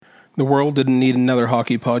The world didn't need another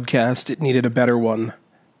hockey podcast. It needed a better one.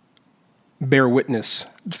 Bear witness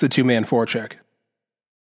to the Two Man Forecheck.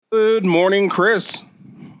 Good morning, Chris.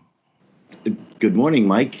 Good morning,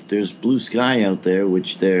 Mike. There's blue sky out there,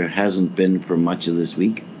 which there hasn't been for much of this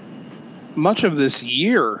week. Much of this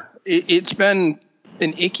year. It's been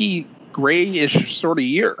an icky, grayish sort of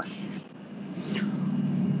year.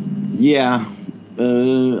 Yeah.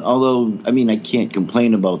 Although, I can't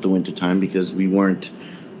complain about the wintertime because we weren't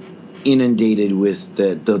inundated with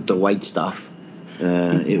the white stuff.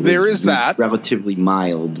 There is that. Relatively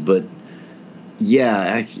mild, but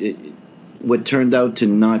yeah, what turned out to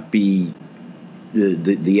not be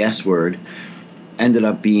the S word ended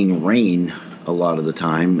up being rain a lot of the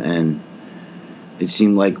time, and it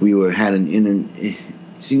seemed like we had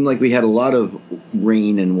a lot of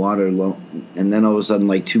rain and water, and then all of a sudden,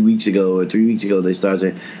 like 2 weeks ago or 3 weeks ago, they started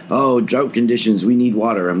saying, "Oh, drought conditions, we need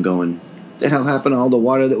water." I'm going, the hell happened to all the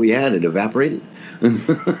water that we had? It evaporated?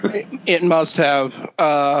 It must have.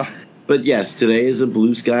 But yes, today is a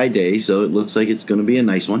blue sky day, so it looks like it's going to be a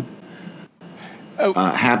nice one. Oh.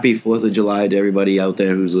 Happy 4th of July to everybody out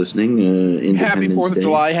there who's listening. Happy 4th of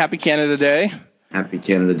July. Happy Canada Day. Happy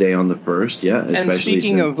Canada Day on the 1st, yeah. And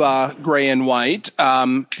speaking of gray and white,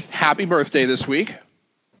 happy birthday this week.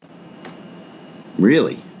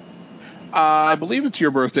 Really? I believe it's your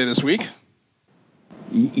birthday this week.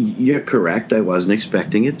 You're correct. I wasn't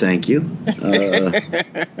expecting it. Thank you.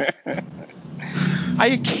 I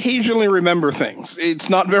occasionally remember things. It's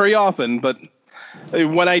not very often, but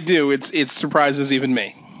when I do, it surprises even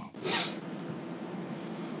me.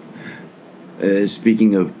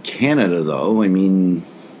 Speaking of Canada, though,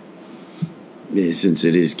 since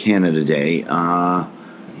it is Canada Day, have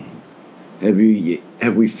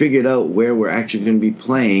we figured out where we're actually going to be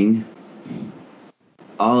playing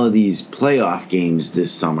all of these playoff games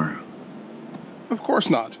this summer? Of course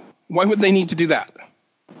not. Why would they need to do that?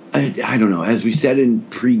 I don't know. As we said in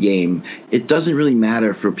pregame, it doesn't really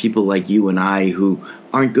matter for people like you and I who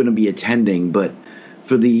aren't going to be attending, but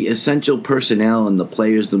for the essential personnel and the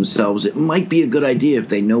players themselves, it might be a good idea if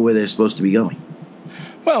they know where they're supposed to be going.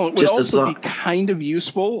 Well, it would also be kind of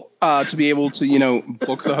useful to be able to,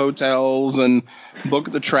 book the hotels and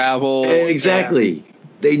book the travel. Exactly.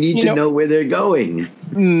 They need to know where they're going.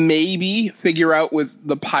 Maybe figure out with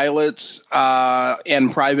the pilots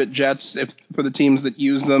and private jets, for the teams that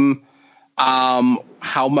use them,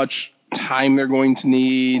 how much time they're going to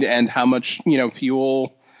need and how much,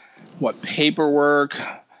 fuel, what paperwork.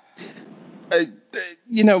 I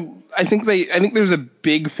think there's a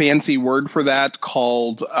big fancy word for that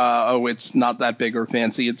called, it's not that big or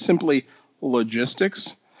fancy. It's simply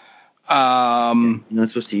logistics. You're not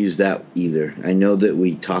supposed to use that either. I know that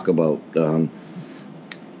we talk about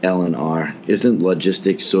L&R. Isn't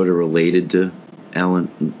logistics sort of related to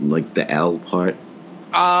like the L part?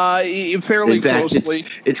 Fairly closely.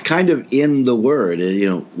 It's kind of in the word,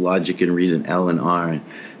 logic and reason, L&R,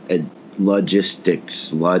 and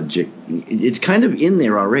logistics, logic. It's kind of in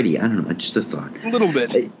there already. I don't know. Just a thought. A little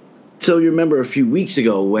bit. So you remember a few weeks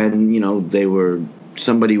ago when,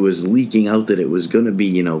 somebody was leaking out that it was going to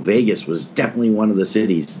be, Vegas was definitely one of the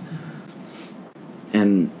cities.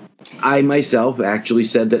 And I myself actually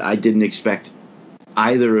said that I didn't expect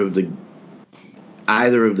either of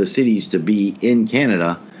the cities to be in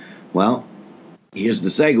Canada. Well, here's the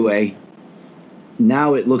segue.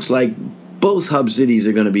 Now it looks like both hub cities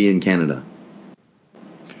are going to be in Canada.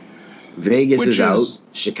 Vegas is out.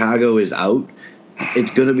 Chicago is out.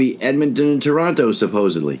 It's going to be Edmonton and Toronto,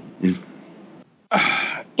 supposedly.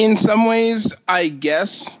 In some ways, I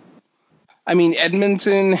guess.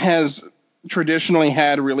 Edmonton has traditionally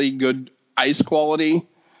had really good ice quality.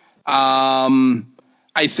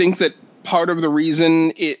 I think that part of the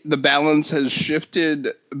reason the balance has shifted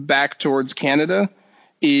back towards Canada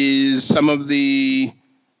is some of the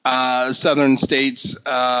southern states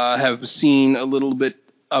have seen a little bit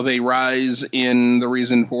of a rise in the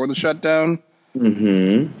reason for the shutdown.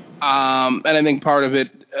 Mm-hmm. And I think part of it,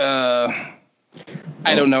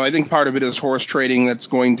 I don't know. I think part of it is horse trading that's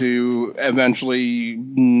going to eventually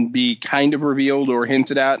be kind of revealed or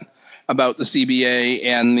hinted at about the CBA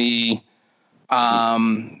and the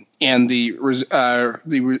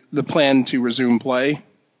plan to resume play.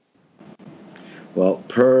 Well,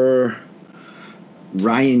 per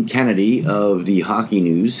Ryan Kennedy of the Hockey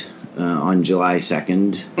News on July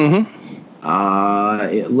 2nd, mm-hmm.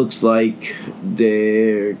 It looks like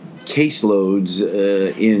their caseloads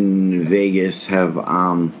in Vegas have,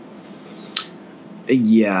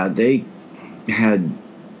 they had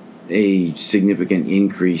a significant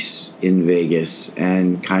increase in Vegas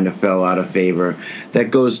and kind of fell out of favor.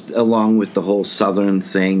 That goes along with the whole Southern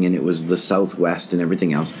thing, and it was the Southwest and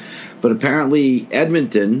everything else. But apparently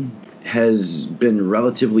Edmonton has been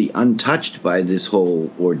relatively untouched by this whole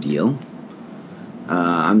ordeal.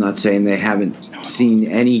 I'm not saying they haven't seen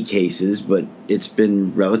any cases, but it's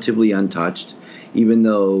been relatively untouched, even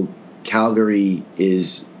though Calgary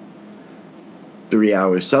is 3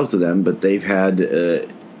 hours south of them, but they've had a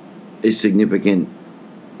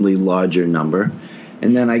significantly larger number.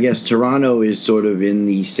 And then I guess Toronto is sort of in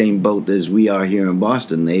the same boat as we are here in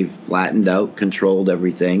Boston. They've flattened out, controlled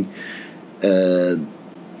everything,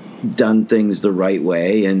 done things the right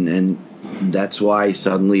way, and that's why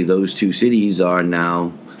suddenly those two cities are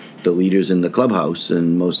now the leaders in the clubhouse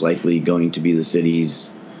and most likely going to be the cities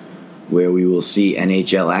where we will see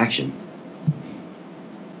NHL action.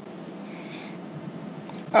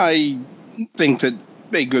 I think that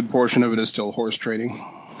a good portion of it is still horse trading.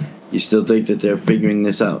 You still think that they're figuring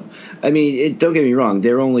this out? I mean, don't get me wrong.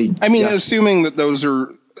 They're only... I mean, assuming that those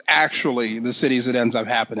are actually the cities it ends up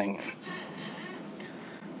happening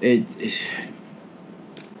in.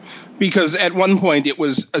 Because at one point it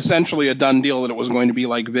was essentially a done deal that it was going to be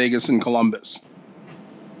like Vegas and Columbus.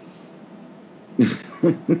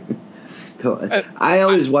 I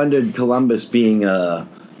always wondered Columbus being a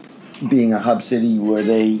hub city where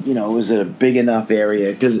they, was a big enough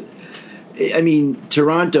area, because I mean,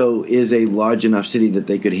 Toronto is a large enough city that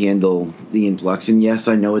they could handle the influx. And yes,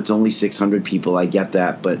 I know it's only 600 people. I get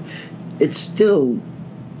that, but it's still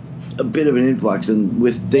a bit of an influx, and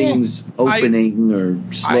with things opening or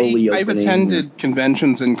slowly opening. I've attended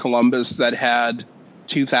conventions in Columbus that had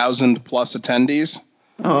 2,000 plus attendees.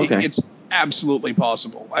 Oh, okay. It's absolutely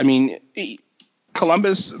possible. I mean, the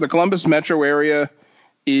Columbus metro area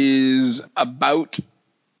is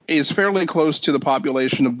fairly close to the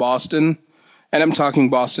population of Boston, and I'm talking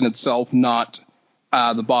Boston itself, not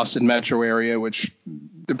the Boston metro area, which,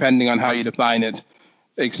 depending on how you define it,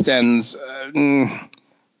 extends.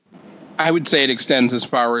 I would say it extends as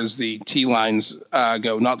far as the T lines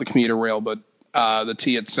go, not the commuter rail, but the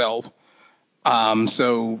T itself.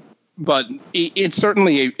 But it's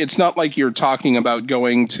certainly it's not like you're talking about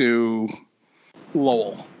going to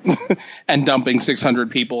Lowell and dumping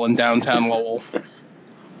 600 people in downtown Lowell.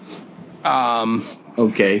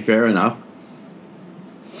 Okay, fair enough.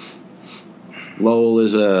 Lowell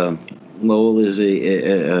is a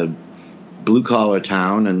blue collar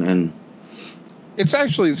town, and it's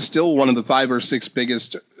actually still one of the 5 or 6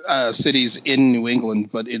 biggest cities in New England,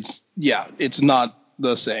 but it's not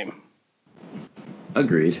the same.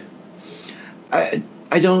 Agreed. I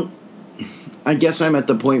guess I'm at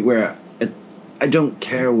the point where I don't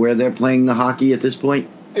care where they're playing the hockey at this point.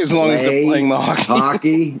 As long as they're playing the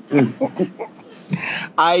hockey.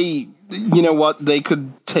 You know what? They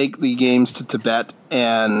could take the games to Tibet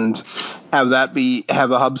and have a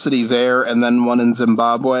hub city there and then one in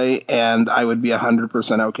Zimbabwe, and I would be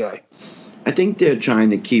 100% okay. I think they're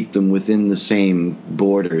trying to keep them within the same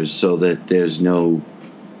borders so that there's no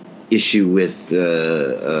issue with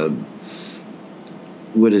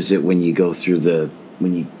what is it when you go through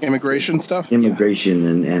immigration stuff?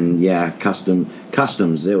 Immigration and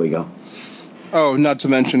customs. There we go. Oh, not to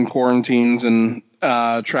mention quarantines and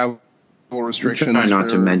travel restrictions. Try not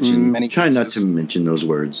to mention those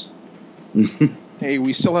words. Hey,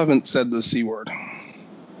 we still haven't said the C word.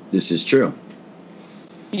 This is true.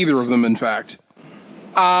 Either of them, in fact.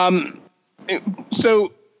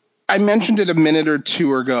 So I mentioned it a minute or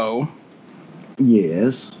two ago.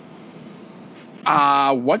 Yes.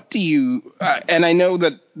 What do you... and I know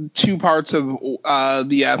that 2 parts of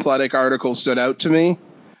the Athletic article stood out to me.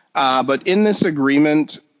 But in this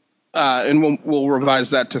agreement, and we'll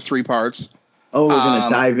revise that to 3 parts. Oh, we're going to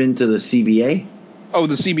dive into the CBA? Oh,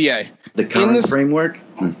 the CBA. The current framework?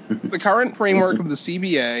 The current framework of the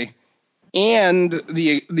CBA and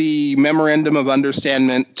the memorandum of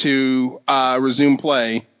understanding to resume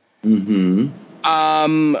play.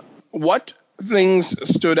 Mm-hmm. What things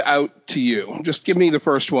stood out to you? Just give me the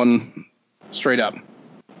first one straight up.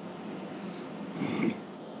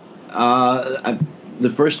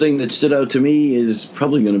 The first thing that stood out to me is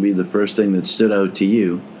probably going to be the first thing that stood out to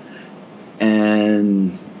you,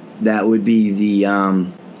 and that would be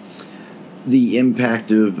the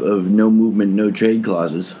impact of no movement, no trade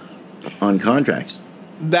clauses on contracts.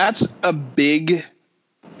 That's a big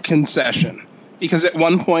concession, because at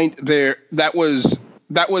one point that was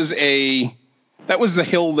the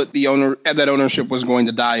hill that ownership was going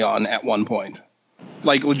to die on at one point.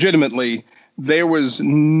 Like, legitimately, there was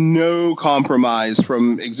no compromise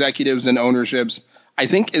from executives and ownerships, I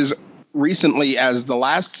think, as recently as the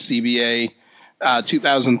last CBA,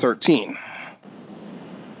 2013.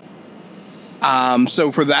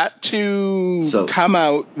 So for that to come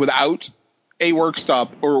out without a work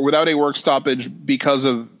stoppage because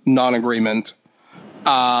of non-agreement,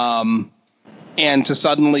 and to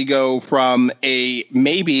suddenly go from a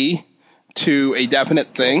maybe to a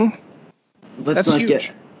definite thing, that's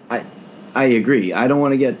huge. I agree. I don't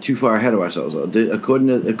want to get too far ahead of ourselves. According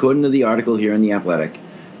to the article here in The Athletic,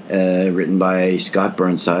 written by Scott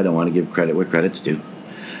Burnside, I want to give credit where credit's due.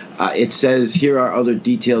 It says, here are other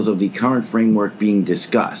details of the current framework being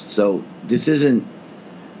discussed. So this isn't...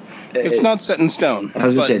 It's not set in stone. I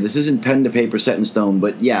was going to say, this isn't pen to paper set in stone,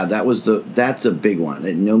 but yeah, that's a big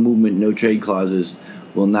one. No movement, no trade clauses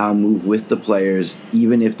will now move with the players,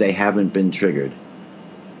 even if they haven't been triggered.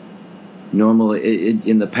 Normally,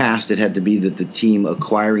 in the past, it had to be that the team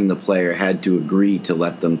acquiring the player had to agree to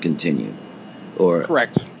let them continue or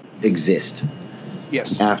correct exist.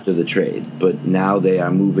 Yes. After the trade. But now they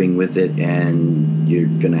are moving with it, and you're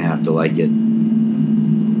going to have to like it.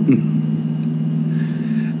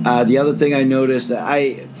 The other thing I noticed,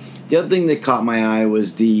 the other thing that caught my eye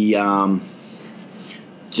was the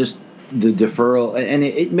just the deferral, and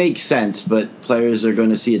it makes sense, but players are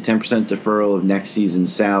going to see a 10% deferral of next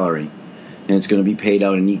season's salary. And it's going to be paid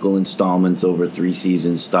out in equal installments over 3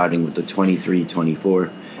 seasons, starting with the 23-24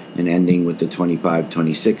 and ending with the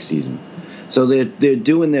 25-26 season. So they're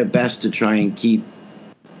doing their best to try and keep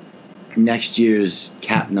next year's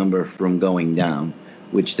cap number from going down,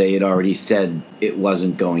 which they had already said it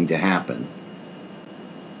wasn't going to happen.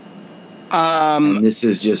 And this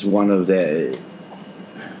is just one of their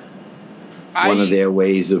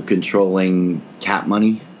ways of controlling cap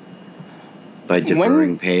money. By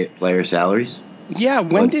deferring player salaries? Yeah,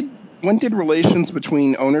 when did relations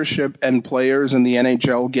between ownership and players in the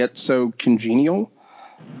NHL get so congenial?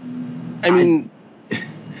 I mean,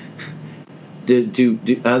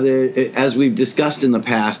 as we've discussed in the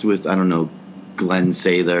past with, I don't know, Glenn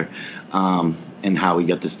Sather, and how we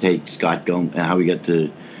got to take Scott Gomez, how we got to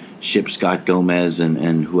ship Scott Gomez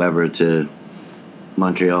and whoever to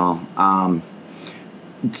Montreal.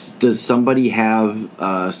 Does somebody have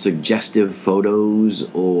suggestive photos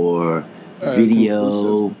or video?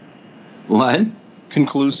 Conclusive. What?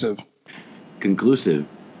 Conclusive.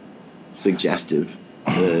 Suggestive.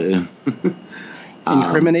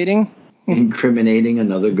 Incriminating? Incriminating,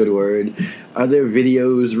 another good word. Are there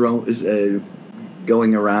videos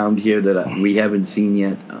going around here that we haven't seen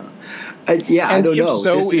yet? I don't know.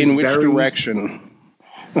 So, in which direction?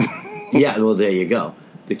 Yeah, well, there you go.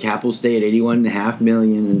 The cap will stay at $81.5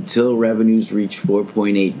 million until revenues reach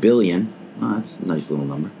 $4.8 billion. Oh, that's a nice little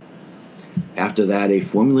number. After that, a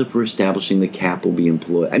formula for establishing the cap will be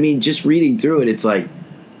employed. I mean, just reading through it, it's like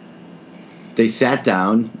they sat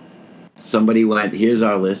down. Somebody went, here's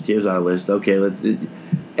our list. Okay,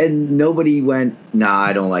 and nobody went, nah,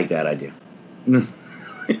 I don't like that idea.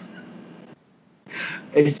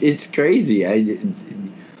 It's crazy.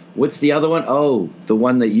 What's the other one? Oh, the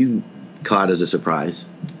one that you caught as a surprise.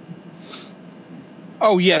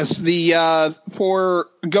 Oh, yes. The for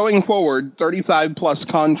going forward, 35-plus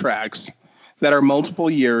contracts that are multiple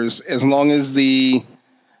years, as long as the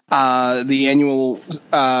annual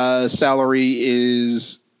salary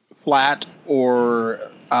is flat or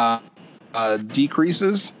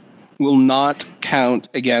decreases, will not count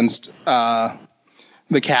against the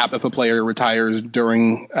cap if a player retires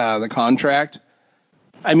during the contract.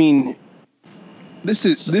 I mean, this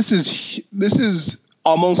is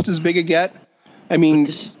almost as big a get. I mean,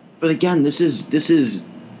 but again, this is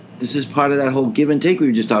part of that whole give and take we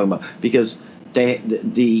were just talking about, because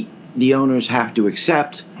the owners have to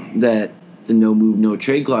accept that the no move, no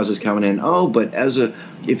trade clause is coming in. Oh, but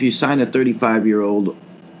if you sign a 35-year-old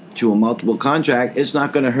to a multiple contract, it's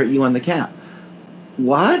not going to hurt you on the cap.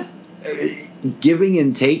 What? Giving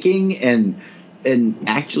and taking and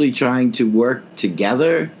actually trying to work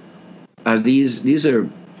together? Are these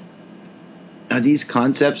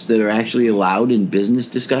concepts that are actually allowed in business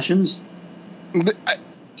discussions?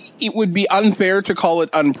 It would be unfair to call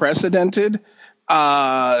it unprecedented,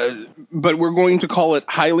 but we're going to call it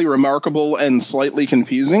highly remarkable and slightly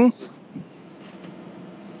confusing.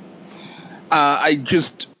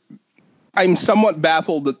 I'm somewhat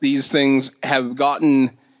baffled that these things have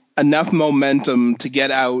gotten enough momentum to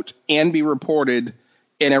get out and be reported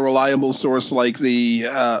in a reliable source like the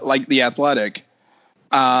Athletic.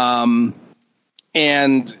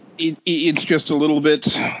 And it's just a little bit,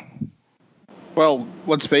 well,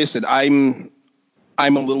 let's face it, I'm a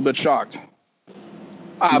little bit shocked.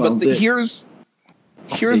 Here's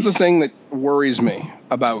the thing that worries me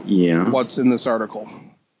about what's in this article.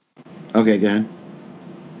 Okay, go ahead.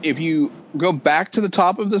 If you go back to the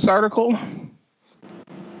top of this article,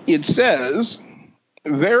 it says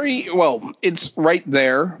it's right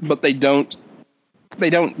there, but they don't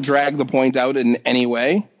drag the point out in any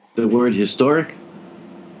way. The word historic?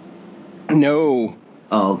 No.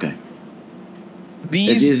 Oh, okay.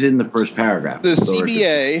 It is in the first paragraph. The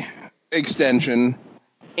CBA extension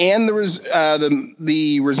and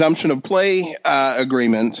the resumption of play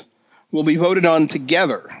agreement will be voted on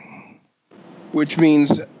together, which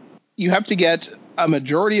means you have to get a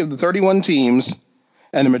majority of the 31 teams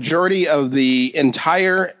and a majority of the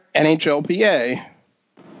entire NHLPA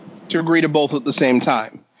to agree to both at the same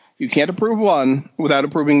time. You can't approve one without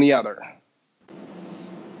approving the other.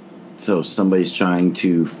 So somebody's trying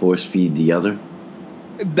to force feed the other?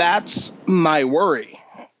 That's my worry.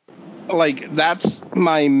 That's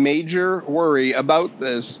my major worry about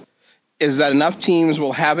this, is that enough teams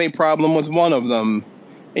will have a problem with one of them,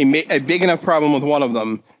 a big enough problem with one of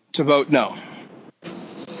them to vote no.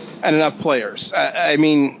 And enough players. I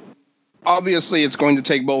mean, obviously it's going to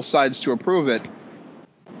take both sides to approve it.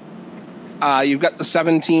 You've got the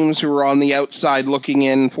 7 teams who are on the outside looking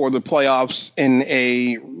in for the playoffs in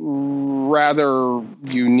a rather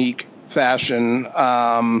unique fashion.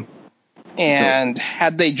 And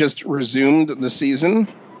had they just resumed the season,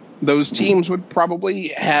 those teams would probably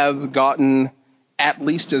have gotten at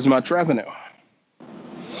least as much revenue.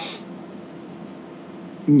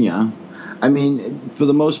 Yeah. I mean, for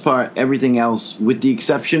the most part, everything else, with the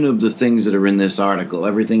exception of the things that are in this article,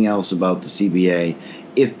 everything else about the CBA,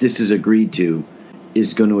 if this is agreed to,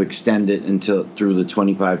 is going to extend it through the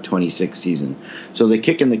 25-26 season. So they're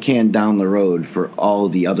kicking the can down the road for all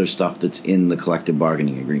the other stuff that's in the collective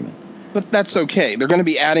bargaining agreement. But that's okay. They're going to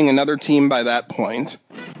be adding another team by that point.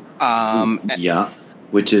 Yeah,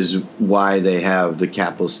 which is why they have the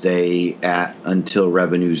cap will stay at until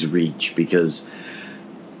revenues reach, because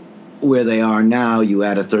where they are now, you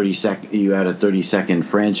add a 30-second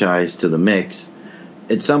franchise to the mix.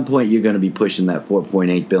 At some point, you're going to be pushing that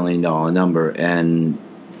 $4.8 billion number, and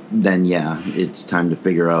then, it's time to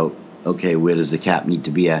figure out, okay, where does the cap need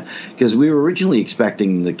to be at? Because we were originally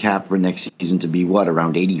expecting the cap for next season to be,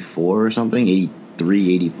 around 84 or something?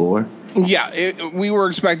 83, 84? Yeah, we were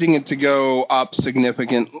expecting it to go up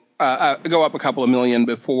go up a couple of million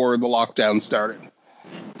before the lockdown started.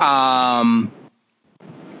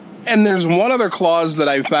 And there's one other clause that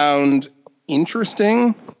I found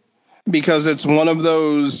interesting, because it's one of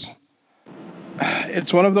those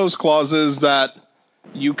clauses that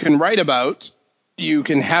you can write about, you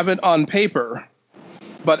can have it on paper,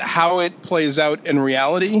 but how it plays out in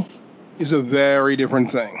reality is a very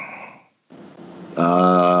different thing.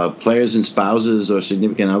 Players and spouses or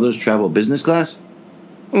significant others travel business class?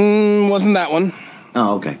 Wasn't that one?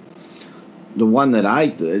 Oh, okay. The one that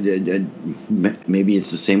maybe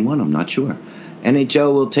it's the same one, I'm not sure.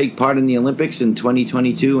 NHL will take part in the Olympics in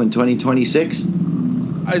 2022 and 2026?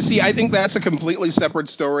 I think that's a completely separate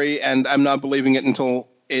story, and I'm not believing it until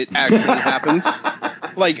it actually happens.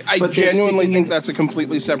 I genuinely think that's a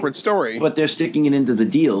completely separate story. But they're sticking it into the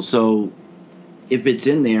deal, so if it's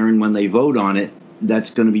in there and when they vote on it,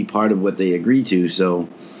 that's going to be part of what they agree to. So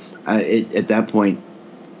at that point,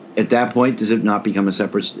 does it not become a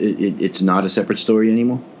separate? It's not a separate story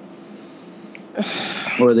anymore.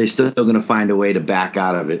 Or are they still going to find a way to back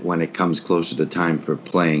out of it when it comes closer to time for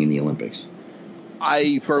playing in the Olympics?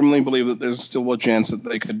 I firmly believe that there's still a chance that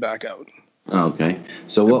they could back out. Okay.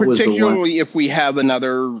 So what was the one? Particularly if we have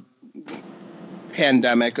another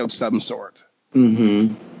pandemic of some sort.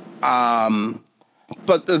 Mm-hmm.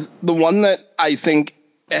 But the one that I think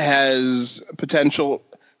has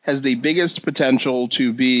the biggest potential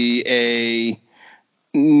to be a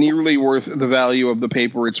nearly worth the value of the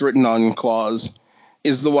paper it's written on clause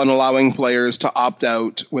is the one allowing players to opt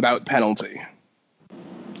out without penalty.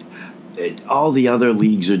 All the other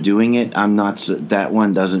leagues are doing it. That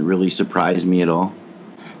one doesn't really surprise me at all.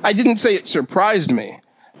 I didn't say it surprised me.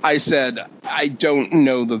 I said I don't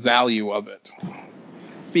know the value of it.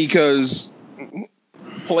 Because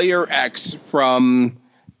player X from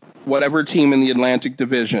whatever team in the Atlantic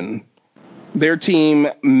Division, their team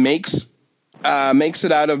makes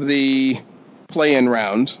it out of the play-in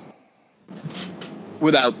round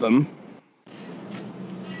without them.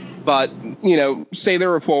 But, say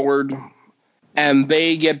they're a forward and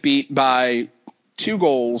they get beat by 2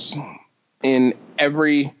 goals in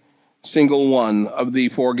every single one of the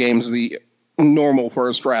 4 games of the normal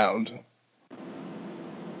first round.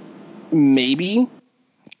 Maybe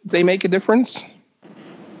they make a difference.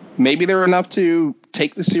 Maybe they're enough to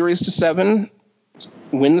take the series to 7,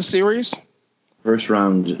 win the series. First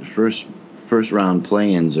first round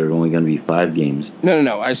play-ins are only going to be 5 games.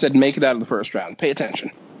 No. I said make it out of the first round. Pay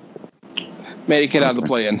attention. Make it out of the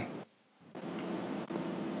play-in.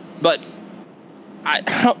 But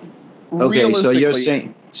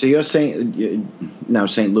realistically, so you're saying now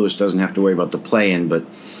St. Louis doesn't have to worry about the play-in, but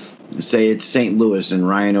say it's St. Louis and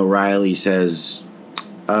Ryan O'Reilly says,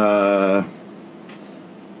 "I'm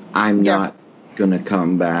not going to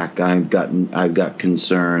come back. I've got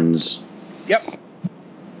concerns." Yep.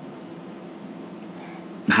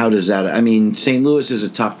 How does that? I mean, St. Louis is a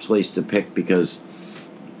tough place to pick because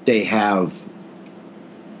they have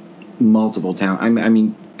multiple talent. I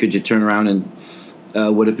mean, could you turn around and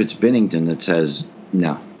what if it's Binnington that says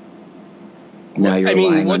no? Now you're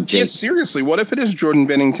relying on Jake. Seriously, what if it is Jordan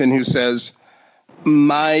Binnington who says,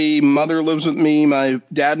 "My mother lives with me, my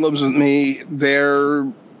dad lives with me. They're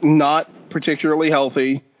not particularly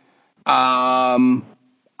healthy. I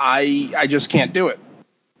just can't do it."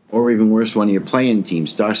 Or even worse, one of your playing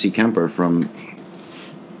teams, Darcy Kemper from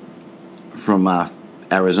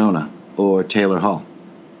Arizona, or Taylor Hall.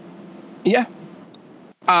 Yeah.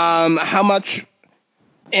 How much?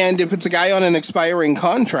 And if it's a guy on an expiring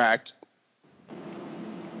contract,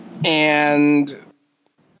 and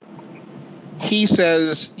he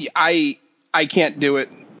says, "I can't do it.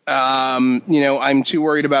 I'm too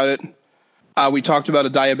worried about it." We talked about a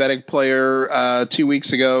diabetic player 3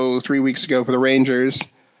 weeks ago for the Rangers.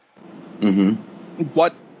 Mm-hmm.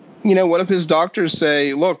 What if his doctors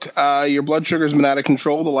say, "Look, your blood sugar's been out of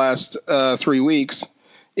control the last 3 weeks.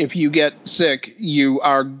 If you get sick, you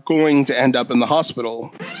are going to end up in the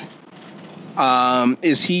hospital."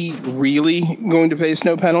 Is he really going to face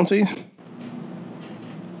no penalties?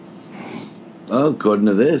 Well, according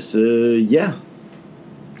to this, yeah.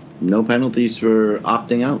 No penalties for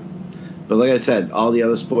opting out. But like I said, all the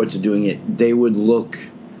other sports are doing it. They would look...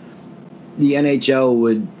 The NHL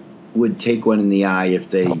would take one in the eye if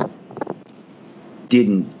they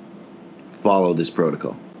didn't follow this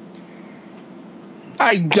protocol.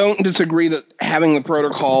 I don't disagree that having the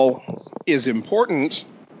protocol is important,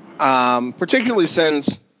 particularly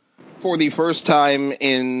since for the first time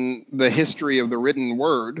in the history of the written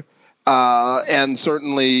word, and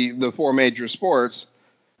certainly the 4 major sports,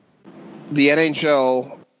 the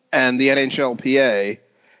NHL and the NHLPA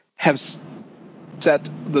have set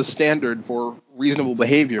the standard for reasonable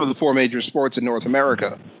behavior for the 4 major sports in North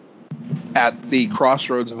America at the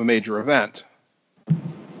crossroads of a major event.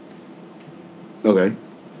 Okay.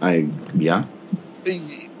 Yeah.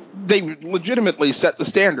 They legitimately set the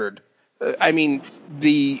standard. I mean,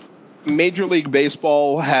 the Major League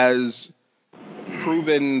Baseball has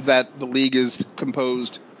proven that the league is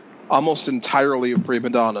composed almost entirely of prima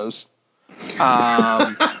donnas.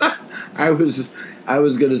 I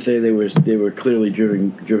was going to say they were clearly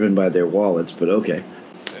driven by their wallets, but okay.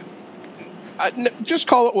 Just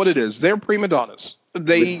call it what it is. They're prima donnas.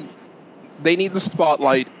 They need the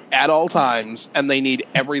spotlight at all times, and they need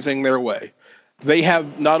everything their way. They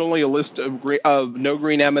have not only a list of no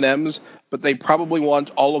green M&Ms, but they probably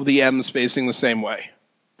want all of the M's facing the same way.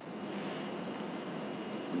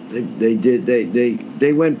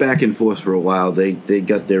 They went back and forth for a while. They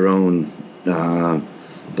got their own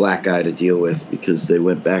black eye to deal with because they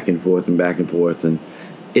went back and forth, and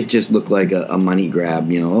it just looked like a money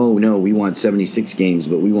grab. Oh no, we want 76 games,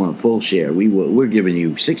 but we want full share. We're giving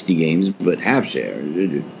you 60 games, but half share.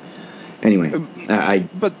 Anyway,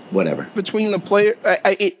 whatever. Between the player,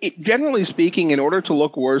 generally speaking, in order to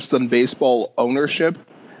look worse than baseball ownership,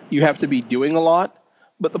 you have to be doing a lot.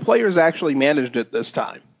 But the players actually managed it this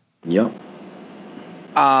time. Yep.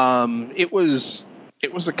 It was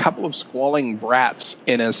a couple of squalling brats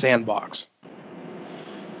in a sandbox.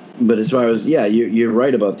 But as far as you're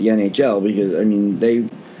right about the NHL, because I mean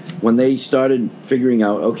when they started figuring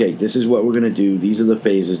out, okay, this is what we're going to do, these are the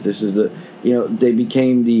phases, this is the they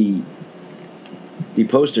became the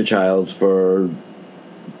poster child for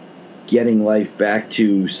getting life back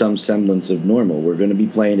to some semblance of normal. We're going to be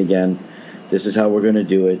playing again. This is how we're going to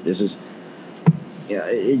do it.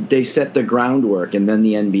 They set the groundwork, and then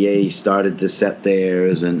the NBA started to set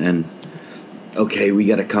theirs, and okay, we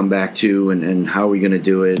got to come back to, and how are we going to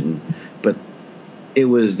do it? But it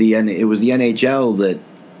was the NHL that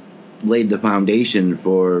laid the foundation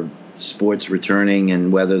for sports returning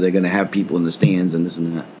and whether they're going to have people in the stands and this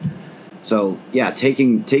and that. So yeah,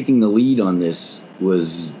 taking the lead on this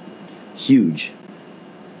was huge.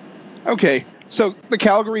 Okay, so the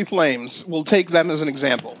Calgary Flames, we'll take them as an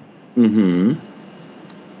example. Mm-hmm.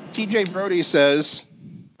 TJ Brody says,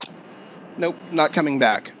 nope, not coming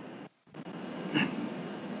back.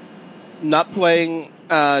 Not playing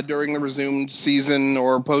during the resumed season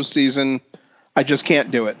or postseason. I just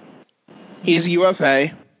can't do it. He's a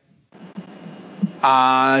UFA.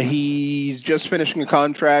 He's just finishing a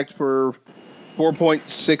contract for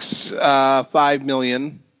 $4.65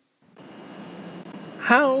 million.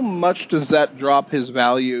 How much does that drop his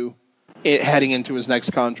value heading into his next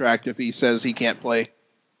contract if he says he can't play?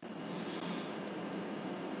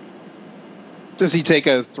 Does he take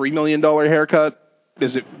a $3 million haircut?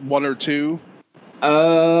 Is it 1 or 2?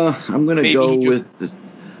 I'm going to go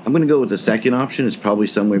with the second option. It's probably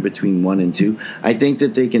somewhere between 1 and 2. I think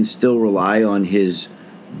that they can still rely on his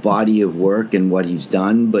body of work and what he's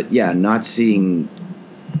done, but yeah, not seeing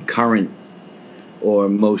current or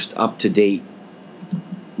most up-to-date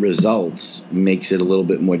results makes it a little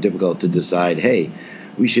bit more difficult to decide, hey,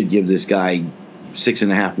 we should give this guy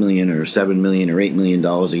 $6.5 million or $7 million or $8 million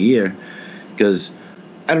a year, because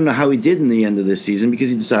I don't know how he did in the end of this season because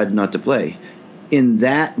he decided not to play. In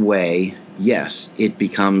that way, yes, it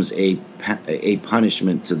becomes a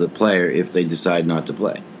punishment to the player if they decide not to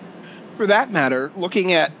play. For that matter, looking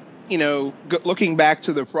back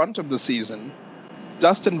to the front of the season,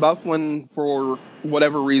 Dustin Byfuglien, for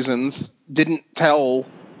whatever reasons, didn't tell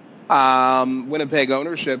Winnipeg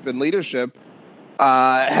ownership and leadership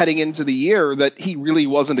heading into the year that he really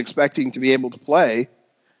wasn't expecting to be able to play.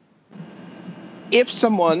 If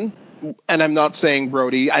someone, and I'm not saying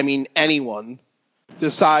Brody, I mean anyone,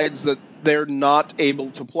 decides that they're not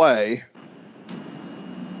able to play,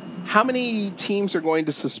 how many teams are going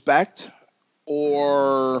to suspect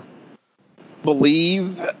or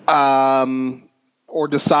believe or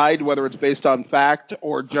decide whether it's based on fact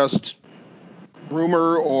or just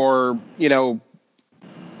rumor or,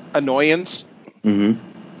 annoyance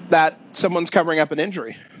that someone's covering up an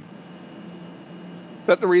injury?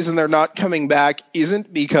 That the reason they're not coming back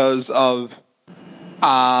isn't because of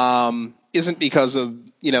the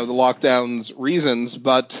lockdown's reasons,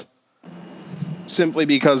 but simply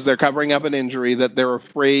because they're covering up an injury that they're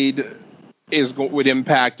afraid would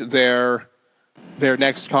impact their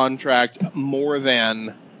next contract more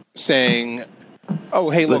than saying, oh,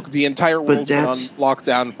 hey, look, the entire world's been on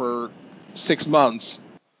lockdown for 6 months.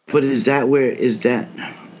 But in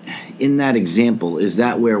that example, is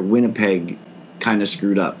that where Winnipeg kind of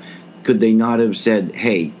screwed up? Could they not have said,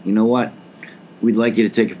 hey, you know what? We'd like you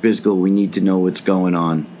to take a physical. We need to know what's going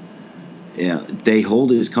on. They hold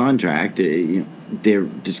his contract.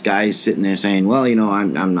 This guy's sitting there saying, well,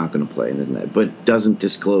 I'm not going to play, but doesn't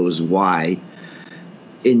disclose why.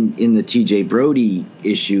 In the TJ Brody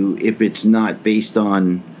issue, if it's not based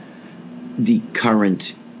on the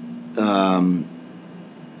current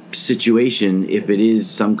situation, if it is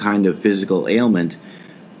some kind of physical ailment,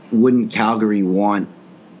 wouldn't Calgary want,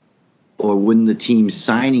 or wouldn't the team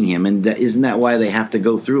signing him? And isn't that why they have to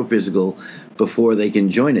go through a physical before they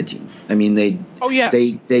can join a team? I mean, they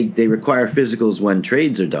require physicals when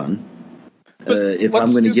trades are done. If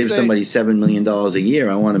I'm going to give somebody $7 million a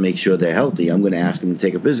year, I want to make sure they're healthy. I'm going to ask them to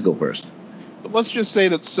take a physical first. Let's just say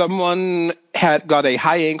that someone had got a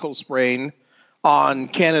high ankle sprain on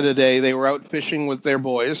Canada Day. They were out fishing with their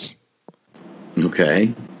boys.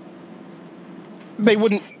 Okay. They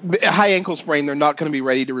wouldn't. A high ankle sprain, they're not going to be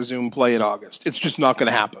ready to resume play in August. It's just not going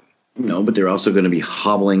to happen. No, but they're also going to be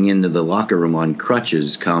hobbling into the locker room on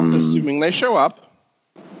crutches assuming they show up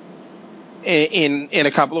in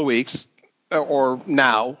a couple of weeks or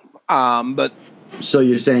now. But so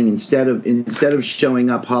you're saying instead of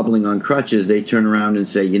showing up hobbling on crutches, they turn around and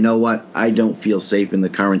say, you know what? I don't feel safe in the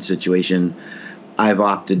current situation. I've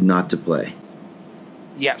opted not to play.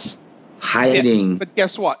 Yes. Hiding. But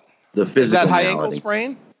guess what? The physical. Is that high ankle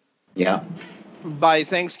sprain? Yeah. By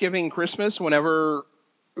Thanksgiving, Christmas, whenever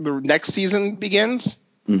the next season begins,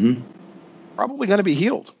 probably going to be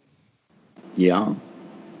healed. Yeah.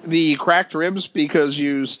 The cracked ribs because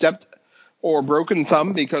you stepped, or broken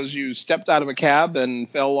thumb because you stepped out of a cab and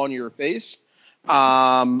fell on your face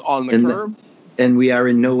on the curb. And we are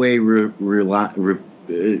in no way are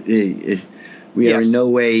in no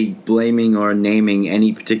way blaming or naming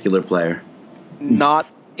any particular player. Not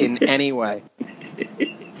in any way.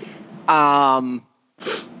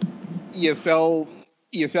 You fell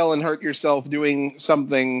and hurt yourself doing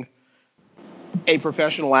something a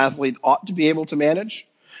professional athlete ought to be able to manage.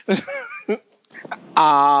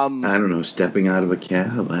 I don't know, stepping out of a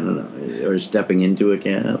cab, I don't know, or stepping into a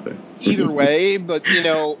cab. Either way, but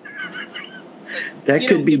that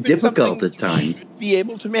could be difficult at times. You should be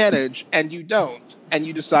able to manage, and you don't, and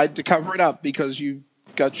you decide to cover it up because you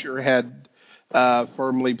got your head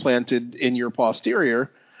firmly planted in your posterior.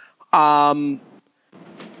 You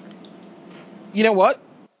know what?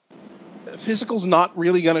 Physical's not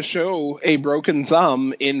really going to show a broken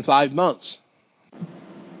thumb in 5 months.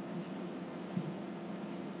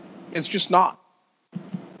 It's just not.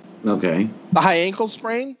 Okay. The high ankle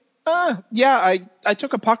sprain? Yeah, I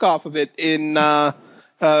took a puck off of it in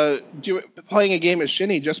playing a game of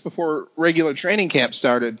shinny just before regular training camp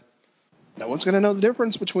started. No one's going to know the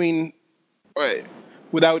difference between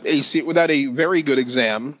without a very good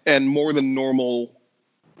exam and more than normal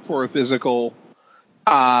for a physical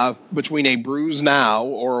between a bruise now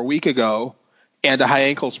or a week ago and a high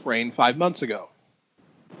ankle sprain 5 months ago.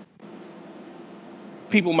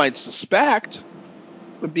 People might suspect,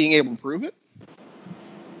 but being able to prove it?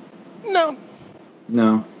 No.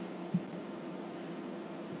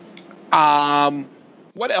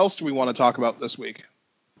 What else do we want to talk about this week?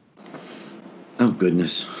 Oh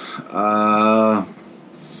goodness.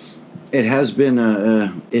 It has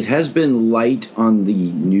been light on the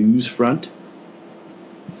news front.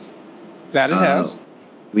 That it has.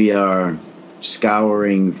 We are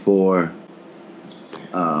scouring for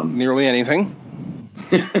nearly anything.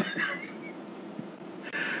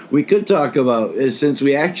 We could talk about, since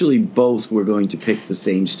we actually both were going to pick the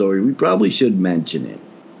same story, we probably should mention it.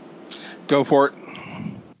 Go for it.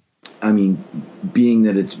 I mean, being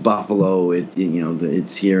that it's Buffalo,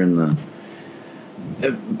 it's here in the.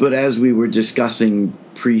 But as we were discussing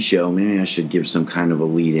pre-show, maybe I should give some kind of a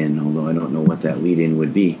lead-in, although I don't know what that lead-in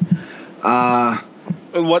would be.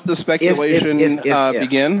 Let the speculation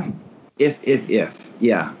begin. If.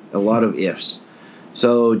 Yeah, a lot of ifs.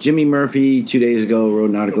 So Jimmy Murphy 2 days ago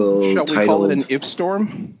wrote an article titled... Shall we call it an if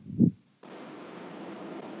storm?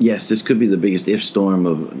 Yes, this could be the biggest if storm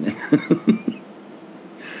of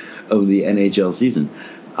of the NHL season.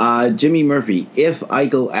 Jimmy Murphy, if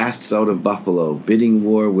Eichel asks out of Buffalo, bidding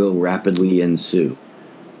war will rapidly ensue.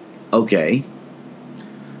 Okay.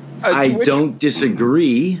 I don't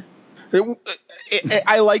disagree.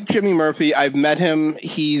 I like Jimmy Murphy. I've met him.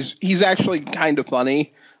 He's actually kind of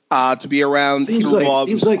funny to be around.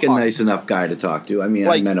 Seems like a nice enough guy to talk to. I mean,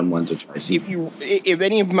 I met him once or twice. If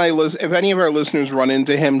any of our listeners run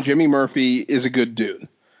into him, Jimmy Murphy is a good dude.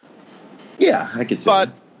 Yeah, I could say.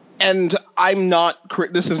 And I'm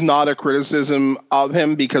not. This is not a criticism of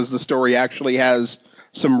him because the story actually has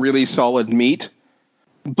some really solid meat.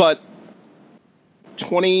 But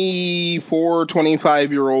 24,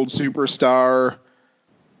 25-year-old superstar.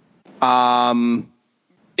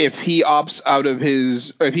 If he opts out of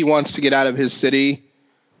if he wants to get out of his city,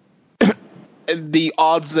 the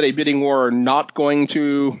odds that a bidding war are not going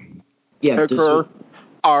to occur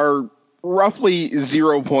are roughly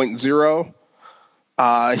 0.0.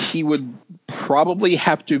 He would probably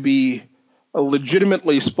have to be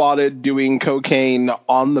legitimately spotted doing cocaine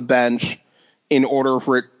on the bench in order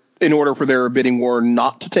for their bidding war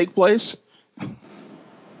not to take place.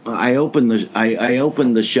 I opened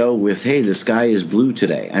the show with, "Hey, the sky is blue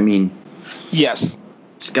today." I mean, yes,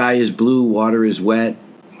 sky is blue, water is wet.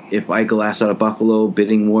 If Eichel asks out of Buffalo,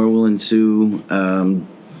 bidding war will ensue.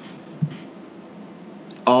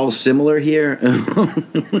 All similar here.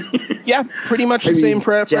 Yeah, pretty much the same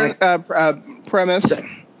premise.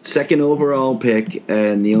 Second overall pick,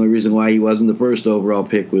 and the only reason why he wasn't the first overall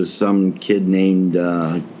pick was some kid named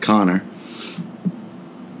Connor,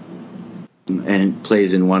 and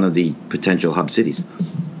plays in one of the potential hub cities.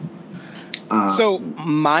 So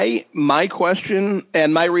my question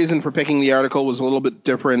and my reason for picking the article was a little bit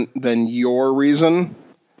different than your reason.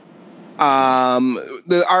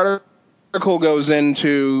 The article goes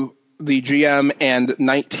into the GM and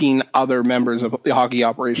 19 other members of the hockey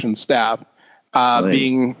operations staff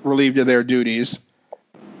being relieved of their duties.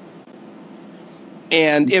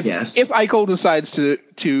 And if Eichel decides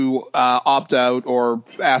to opt out or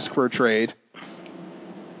ask for a trade,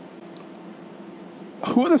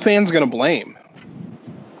 who are the fans going to blame?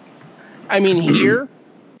 I mean, here,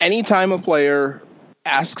 anytime a player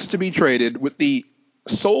asks to be traded, with the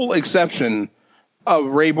sole exception of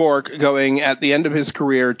Ray Bourque going at the end of his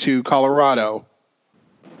career to Colorado,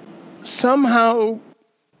 somehow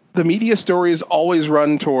the media stories always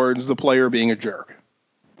run towards the player being a jerk.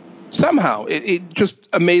 Somehow. It just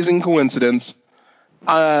amazing coincidence.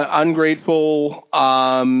 Ungrateful,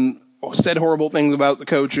 said horrible things about the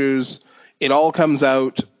coaches. It all comes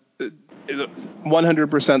out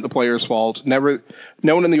 100% the player's fault. No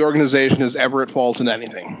one in the organization is ever at fault in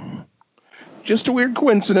anything. Just a weird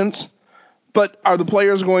coincidence. But are the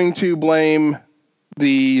players going to blame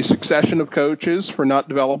the succession of coaches for not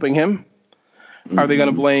developing him? Mm-hmm. Are they going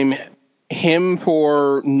to blame him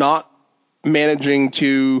for not managing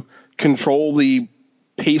to control the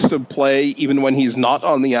pace of play even when he's not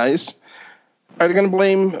on the ice? Are they going to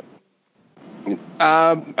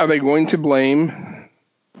blame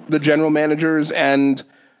the general managers and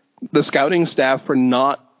the scouting staff for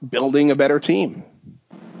not building a better team?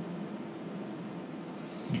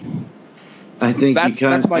 I think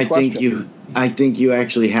that's my question. I think you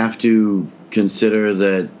actually have to consider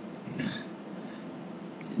that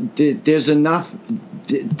there's enough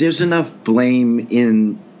blame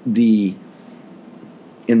in the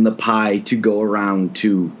pie to go around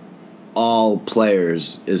to all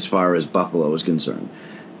players as far as Buffalo is concerned.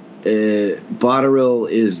 Botterill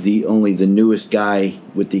is only the newest guy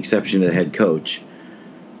with the exception of the head coach.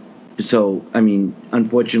 So, I mean,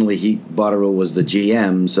 unfortunately, Botterill was the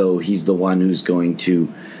GM, so he's the one who's going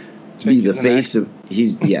to be the face of.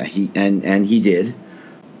 He did.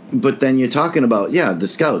 But then you're talking about the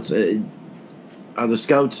scouts. Are the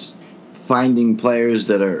scouts finding players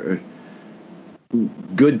that are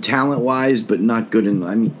good talent wise, but not good in?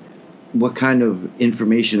 I mean, what kind of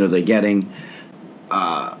information are they getting?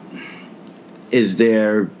 Is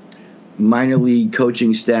their minor league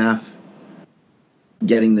coaching staff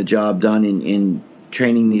getting the job done in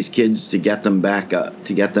training these kids to get them back up,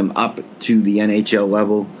 to get them up to the NHL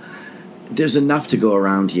level? There's enough to go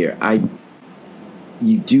around here.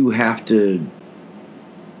 You do have to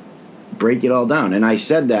break it all down. And I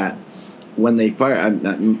said that when they fired,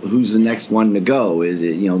 who's the next one to go? Is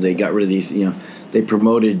it, they got rid of these, they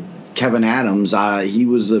promoted Kevin Adams. He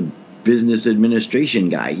was a business administration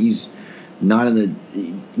guy. He's not an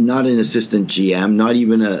assistant GM, not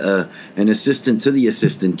even an assistant to the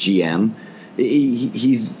assistant GM.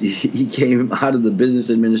 He came out of the business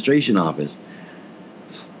administration office.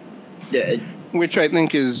 Which I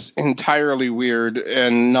think is entirely weird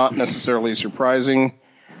and not necessarily surprising.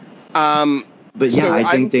 But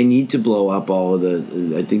I think they need to blow up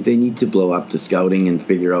I think they need to blow up the scouting and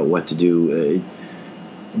figure out what to do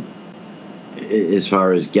as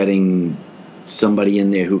far as getting somebody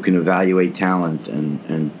in there who can evaluate talent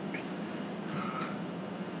and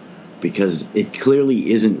because it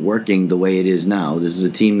clearly isn't working the way it is now. This is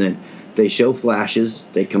a team that they show flashes.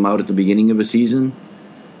 They come out at the beginning of a season.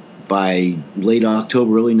 By late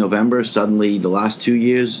October, early November, suddenly the last 2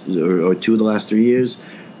 years or 2 of the last 3 years,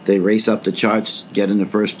 they race up the charts, get into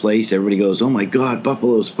first place. Everybody goes, oh, my God,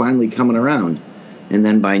 Buffalo's finally coming around. And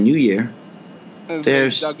then by New Year,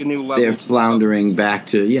 they're floundering back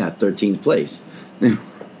to, 13th place.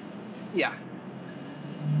 Yeah.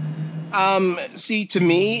 See, to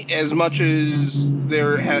me, as much as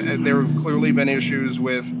there have clearly been issues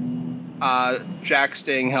with Jack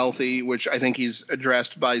staying healthy, which I think he's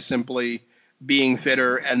addressed by simply being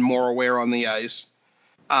fitter and more aware on the ice.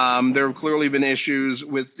 There have clearly been issues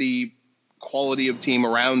with the quality of team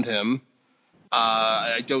around him.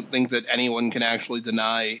 I don't think that anyone can actually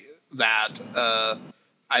deny that.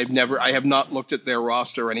 I have not looked at their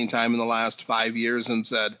roster any time in the last 5 years and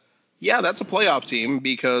said, yeah, that's a playoff team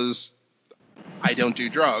because I don't do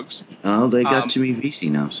drugs. Oh, they got Jimmy Vesey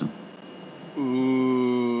now, so.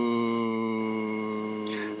 Ooh.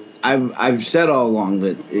 I've said all along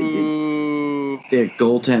that their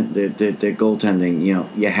goaltending,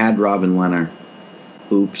 you had Robin Leonard,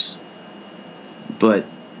 oops, but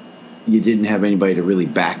you didn't have anybody to really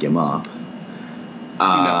back him up.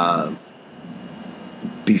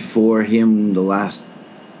 Before him, the last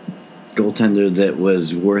goaltender that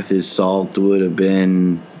was worth his salt would have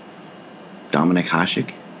been Dominik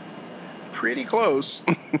Hasek. Pretty close.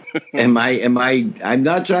 I'm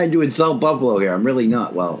not trying to insult Buffalo here. I'm really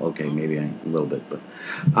not. Well, okay, maybe a little bit, but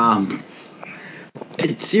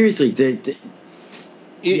seriously,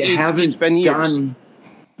 you haven't been done.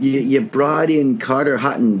 You brought in Carter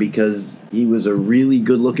Hutton because he was a really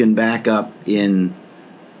good-looking backup in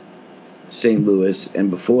St. Louis, and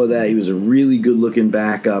before that, he was a really good-looking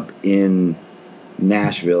backup in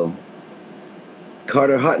Nashville.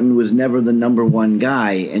 Carter Hutton was never the number one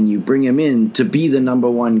guy, and you bring him in to be the number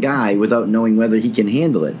one guy without knowing whether he can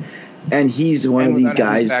handle it. And he's one of these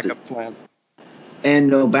guys. Backup plan. And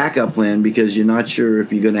no backup plan because you're not sure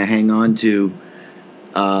if you're going to hang on to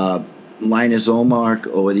Linus Ullmark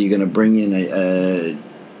or whether you're going to bring in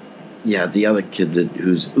the other kid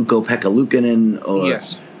who's Ukko-Pekka Luukkonen. Or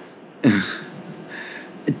yes.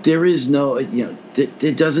 There is no,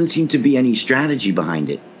 there doesn't seem to be any strategy behind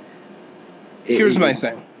it. Here's my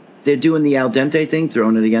thing. They're doing the al dente thing,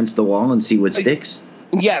 throwing it against the wall and see what sticks.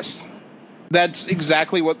 Yes, that's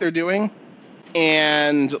exactly what they're doing.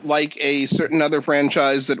 And like a certain other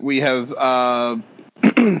franchise that we have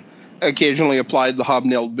occasionally applied the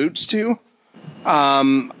hobnailed boots to,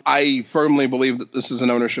 I firmly believe that this is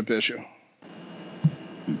an ownership issue.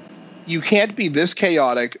 You can't be this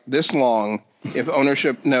chaotic this long if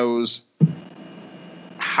ownership knows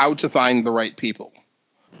how to find the right people.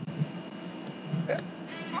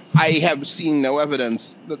 I have seen no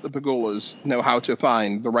evidence that the Pegulas know how to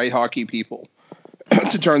find the right hockey people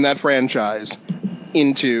to turn that franchise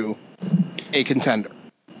into a contender.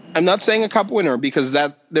 I'm not saying a cup winner because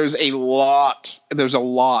there's a lot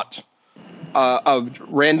of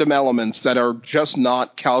random elements that are just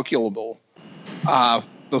not calculable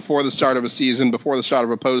before the start of a season, before the start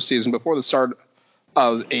of a postseason, before the start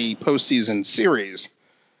of a postseason series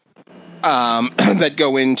that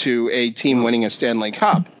go into a team winning a Stanley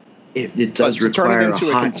Cup. It does require a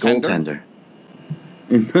hot goaltender.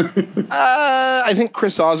 I think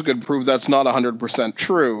Chris Osgood proved that's not 100%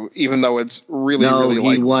 true, even though it's really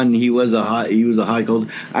likely. He was a hot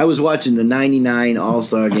gold. I was watching the '99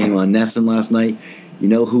 All-Star game on Nesson last night. You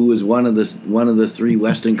know who was one of the three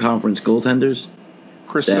Western Conference goaltenders?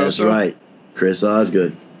 Chris That's Sosa. right, Chris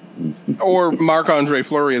Osgood. Or Marc-Andre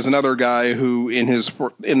Fleury is another guy who, in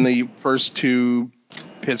the first two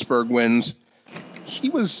Pittsburgh wins, he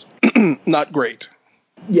was not great.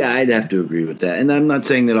 Yeah, I'd have to agree with that. And I'm not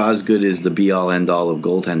saying that Osgood is the be-all, end-all of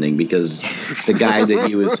goaltending, because the guy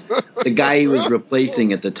he was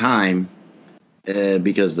replacing at the time,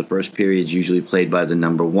 because the first period's usually played by the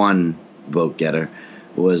number one vote getter,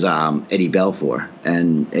 was Eddie Belfour.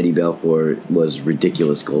 And Eddie Belfour was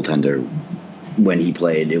ridiculous goaltender when he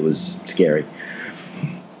played. It was scary.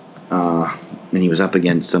 And he was up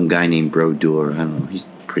against some guy named Brodeur. I don't know. He's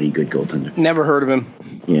a pretty good goaltender. Never heard of him.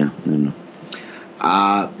 Yeah, I don't know.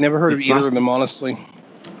 Never heard of either of them, honestly.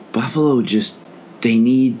 Buffalo they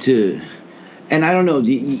need to, and I don't know.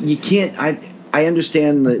 You can't. I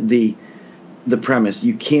understand the premise.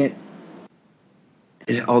 You can't.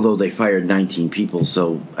 Although they fired 19 people,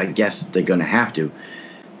 so I guess they're going to have to.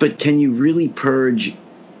 But can you really purge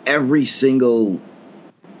every single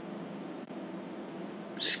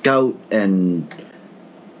scout and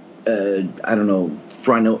I don't know,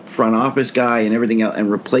 front office guy and everything else,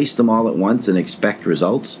 and replace them all at once and expect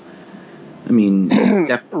results? I mean,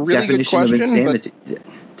 really definition of insanity.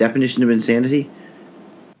 Definition of insanity.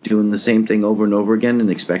 Doing the same thing over and over again and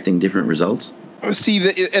expecting different results. See,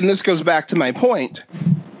 and this goes back to my point.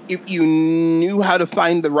 If you knew how to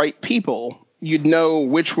find the right people, you'd know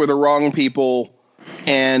which were the wrong people,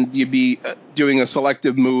 and you'd be doing a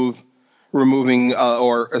selective move, removing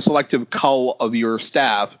or a selective cull of your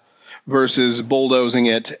staff, versus bulldozing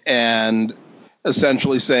it and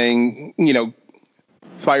essentially saying,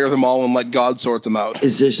 fire them all and let God sort them out.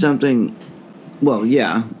 Is there something? Well,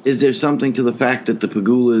 yeah. Is there something to the fact that the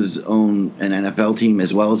Pagulas own an NFL team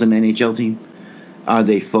as well as an NHL team? Are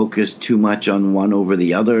they focused too much on one over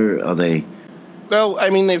the other? Are they? Well,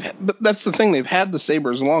 I mean, that's the thing. They've had the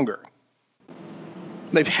Sabres longer.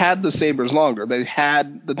 They've had the time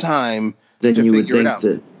to figure it out.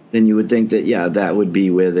 Then you would think that, yeah, that would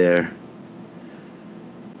be where their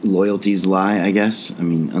loyalties lie, I guess. I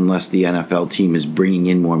mean, unless the NFL team is bringing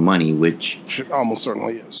in more money, which it almost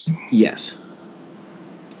certainly is. Yes.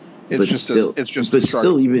 Still,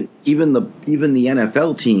 even the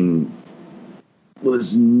NFL team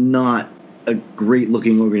was not a great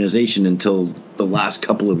looking organization until the last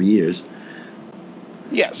couple of years.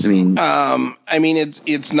 Yes. I mean,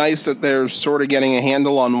 it's nice that they're sort of getting a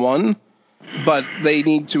handle on one, but they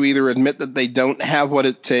need to either admit that they don't have what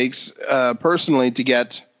it takes personally to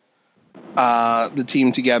get the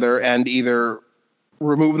team together, and either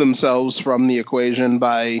remove themselves from the equation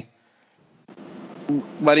by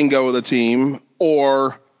letting go of the team,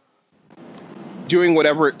 or doing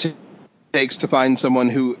whatever it takes to find someone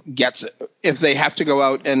who gets it. If they have to go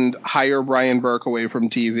out and hire Brian Burke away from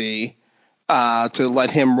TV to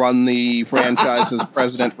let him run the franchise as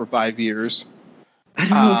president for 5 years.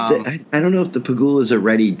 I don't know if the Pagulas are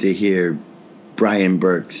ready to hear Brian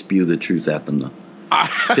Burke spew the truth at them, though.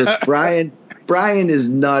 Because Brian is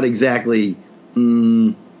not exactly a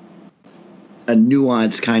nuanced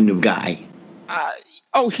kind of guy.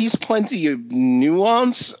 He's plenty of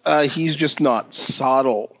nuance. He's just not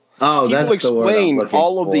subtle. Oh, he will explain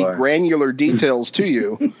all of the granular details to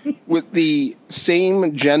you with the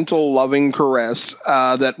same gentle, loving caress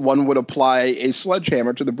that one would apply a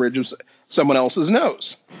sledgehammer to the bridge of someone else's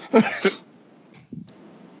nose. I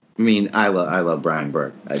mean, I love Brian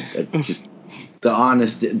Burke. I just the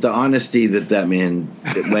honesty that man,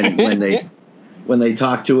 when they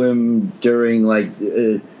talk to him during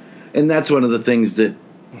and that's one of the things that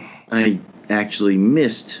I actually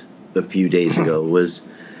missed a few days ago was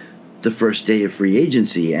the first day of free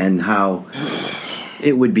agency and how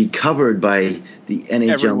it would be covered by the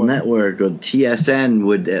NHL Network or TSN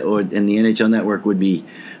and the NHL Network would be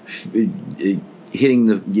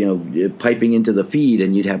hitting piping into the feed,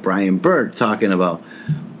 and you'd have Brian Burke talking about,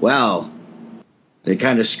 well, they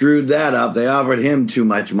kind of screwed that up. They offered him too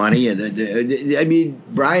much money. And I mean,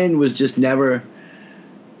 Brian was just never,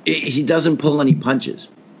 he doesn't pull any punches.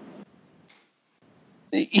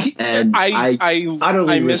 And I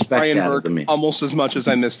utterly miss respect Brian that of Burke the man. almost as much as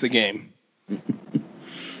I miss the game.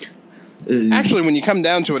 Actually, when you come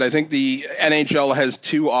down to it, I think the NHL has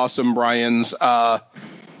two awesome Brians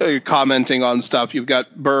commenting on stuff. You've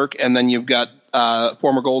got Burke, and then you've got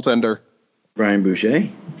former goaltender Brian Boucher.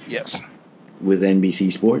 Yes. With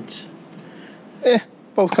NBC Sports.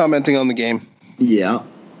 Both commenting on the game. Yeah.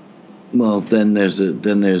 Well, then there's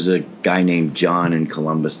a guy named John in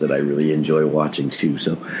Columbus that I really enjoy watching too.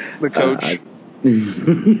 So the coach.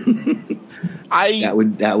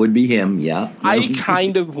 That would be him. Yeah. I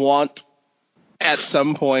kind of want at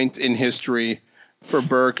some point in history for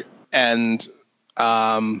Burke and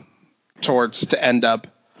Torts to end up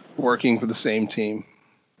working for the same team.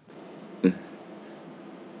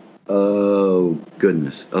 Oh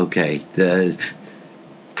goodness. Okay. The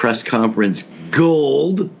press conference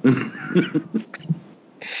gold.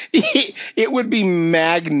 It would be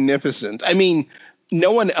magnificent. I mean,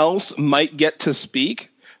 no one else might get to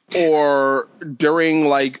speak, or during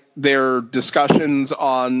like their discussions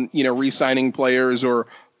on, re-signing players or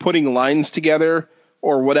putting lines together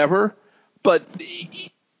or whatever, but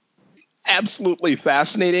absolutely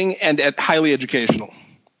fascinating and highly educational.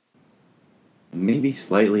 Maybe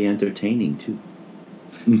slightly entertaining too.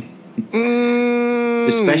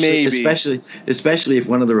 Especially if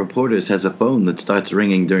one of the reporters has a phone that starts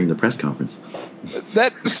ringing during the press conference.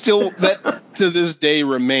 That to this day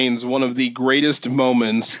remains one of the greatest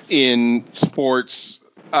moments in sports.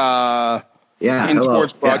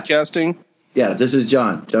 Sports broadcasting. Yeah, this is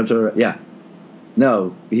John. Yeah.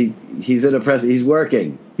 No, he's at a press. He's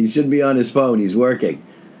working. He should be on his phone. He's working.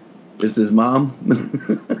 This is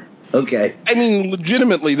Mom. Okay. I mean,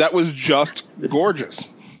 legitimately, that was just gorgeous.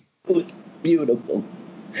 Beautiful.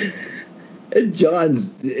 And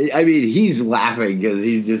he's laughing because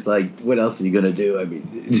he's just like, what else are you going to do? I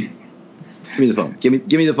mean, give me the phone. Give me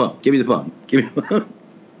the phone. Give me the phone. Give me the phone.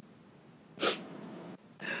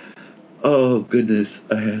 Oh, goodness.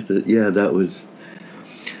 I have to. Yeah, that was.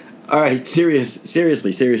 All right.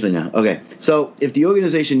 Seriously now. Okay. So if the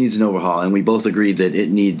organization needs an overhaul, and we both agree that it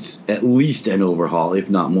needs at least an overhaul, if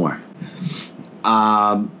not more.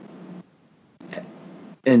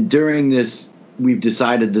 And during this, we've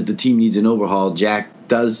decided that the team needs an overhaul. Jack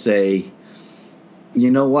does say,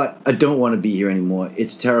 you know what? I don't want to be here anymore.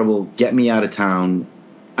 It's terrible. Get me out of town.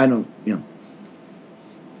 I don't,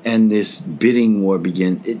 and this bidding war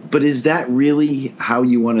begins. But is that really how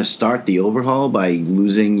you want to start the overhaul, by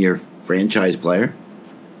losing your franchise player?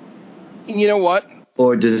 You know what?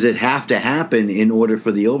 Or does it have to happen in order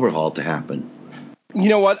for the overhaul to happen? You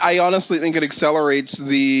know what? I honestly think it accelerates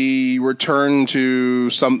the return to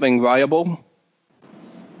something viable.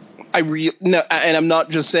 And I'm not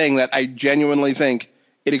just saying that. I genuinely think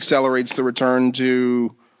it accelerates the return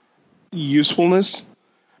to usefulness.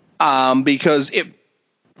 Because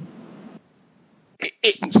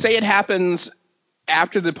say it happens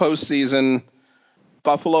after the postseason,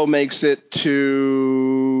 Buffalo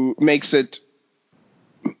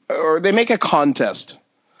or they make a contest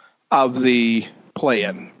of the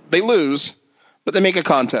play-in. They lose, but they make a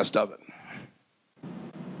contest of it.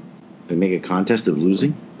 They make a contest of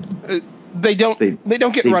losing? They don't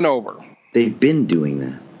get run over. They've been doing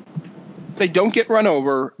that. They don't get run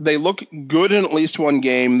over. They look good in at least one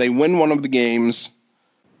game. They win one of the games.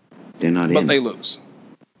 They're not in. But they lose.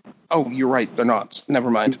 Oh, you're right. They're not.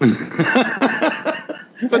 Never mind.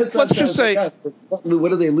 But let's just say...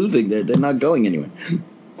 What are they losing? They're not going anywhere.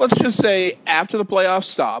 Let's just say after the playoffs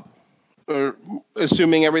stop, or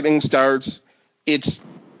assuming everything starts, it's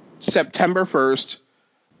September 1st,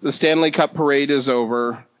 the Stanley Cup parade is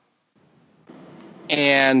over,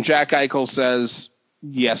 and Jack Eichel says,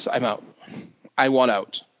 yes, I'm out. I want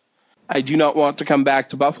out. I do not want to come back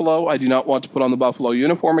to Buffalo. I do not want to put on the Buffalo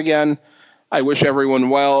uniform again. I wish everyone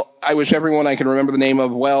well. I wish everyone I can remember the name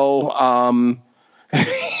of well.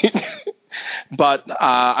 But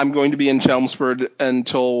I'm going to be in Chelmsford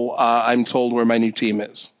until I'm told where my new team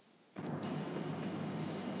is.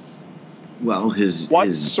 Well, his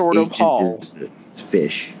sort of haul? Is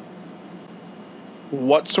fish.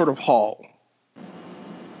 What sort of haul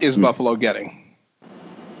is Buffalo getting?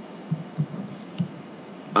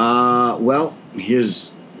 Well,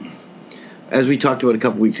 here's, as we talked about a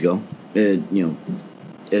couple weeks ago,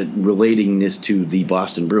 relating this to the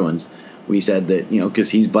Boston Bruins, we said that, because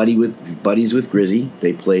he's buddies with Grizzy.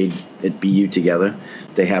 They played at BU together.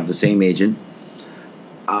 They have the same agent.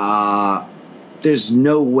 There's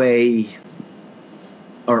no way,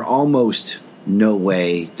 or almost no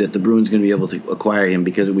way, that the Bruins going to be able to acquire him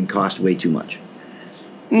because it would cost way too much.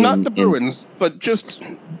 Not the Bruins, but just...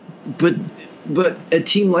 But But a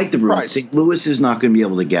team like the Bruins, St. Louis is not going to be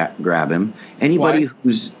able to grab him. Anybody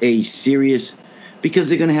who's a serious – because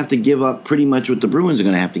they're going to have to give up pretty much what the Bruins are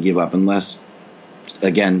going to have to give up unless,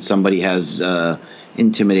 again, somebody has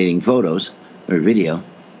intimidating photos or video.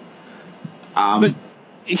 But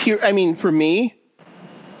here, I mean, for me,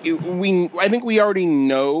 I think we already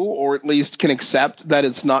know, or at least can accept, that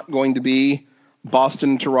it's not going to be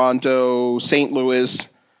Boston, Toronto, St. Louis,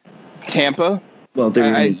 Tampa. Well,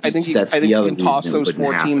 I think you can toss those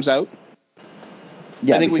four teams out.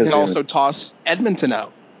 Yeah, I think we can also toss Edmonton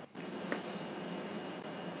out.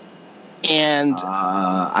 And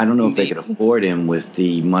I don't know if they could afford him with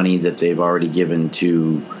the money that they've already given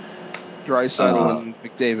to Draisaitl and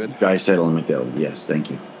McDavid. Draisaitl and McDavid, yes,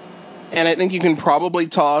 thank you. And I think you can probably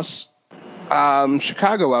toss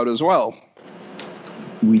Chicago out as well.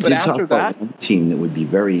 We did talk about one team that would be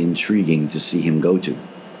very intriguing to see him go to.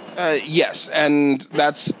 Yes, and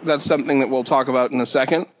that's something that we'll talk about in a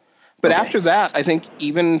second. But after that, I think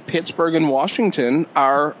even Pittsburgh and Washington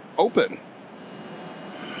are open.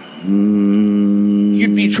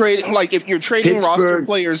 You'd be trading, like, if you're trading roster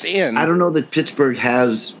players in. I don't know that Pittsburgh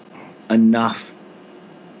has enough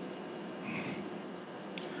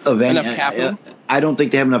of enough capital. I don't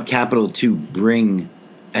think they have enough capital to bring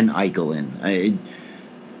an Eichel in.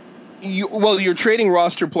 You're trading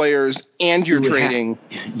roster players and you're trading.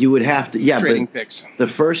 You would have to, trading picks. The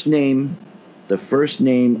first name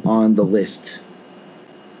on the list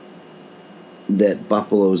that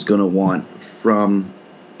Buffalo is going to want from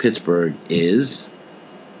Pittsburgh is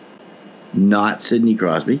not Sidney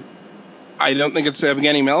Crosby. I don't think it's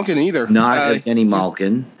Evgeny Malkin either. Not Evgeny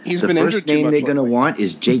Malkin. He's been injured. The first name they're going to want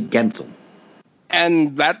is Jake Guentzel.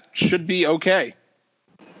 And that should be okay.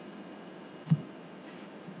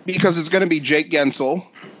 Because it's going to be Jake Guentzel.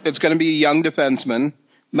 It's going to be a young defenseman.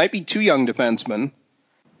 Might be two young defensemen.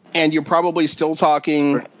 And you're probably still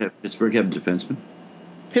talking... Pittsburgh have defensemen?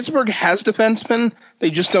 Pittsburgh has defensemen. They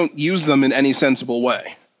just don't use them in any sensible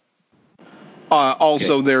way.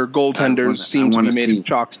 Also, their goaltenders seem to be made of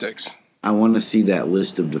chalk sticks. I want to see that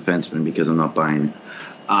list of defensemen because I'm not buying it.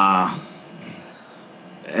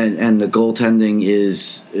 And the goaltending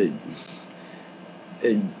is...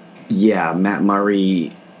 Matt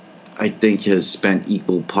Murray, I think, has spent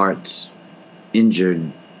equal parts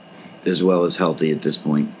injured as well as healthy at this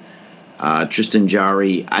point. Tristan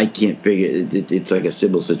Jarry, I can't figure it. It's like a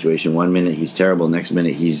Sybil situation. 1 minute he's terrible, next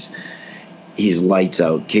minute he's lights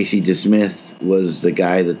out. Casey DeSmith was the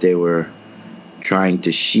guy that they were trying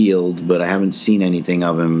to shield, but I haven't seen anything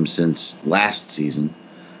of him since last season.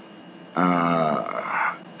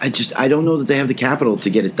 I don't know that they have the capital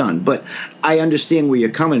to get it done, but I understand where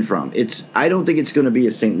you're coming from. I don't think it's going to be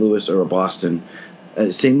a St. Louis or a Boston.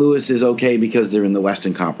 St. Louis is okay because they're in the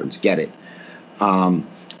Western Conference. Get it. I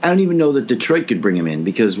don't even know that Detroit could bring him in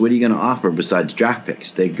because what are you going to offer besides draft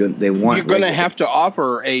picks? You're going to have to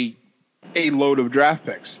offer a load of draft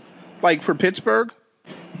picks. Like for Pittsburgh,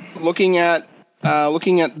 looking at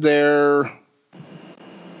their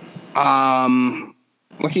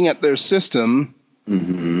system.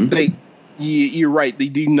 Mm-hmm. You're right. They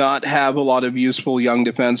do not have a lot of useful young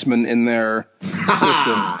defensemen in their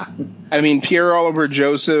system. I mean, Pierre-Olivier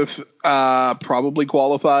Joseph probably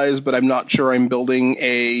qualifies, but I'm not sure I'm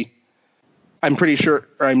pretty sure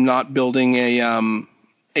I'm not building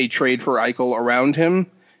a trade for Eichel around him.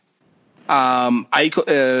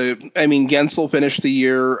 Guentzel finished the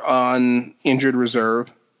year on injured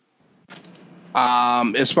reserve.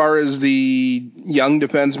 As far as the young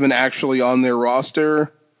defensemen actually on their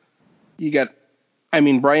roster, you got,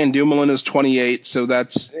 Brian Dumoulin is 28, so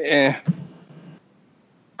that's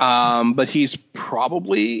but he's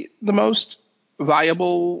probably the most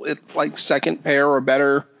viable, like second pair or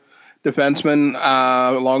better defenseman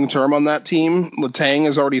long term on that team. Letang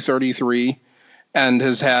is already 33 and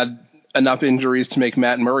has had enough injuries to make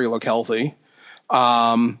Matt Murray look healthy.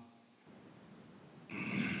 But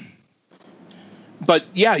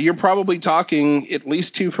yeah, you're probably talking at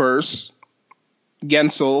least 2 firsts.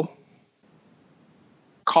 Guentzel.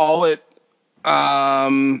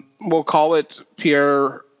 We'll call it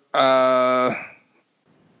Pierre.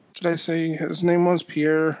 Did I say his name was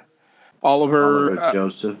Pierre? Olivier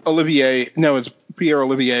Joseph. Olivier. No, it's Pierre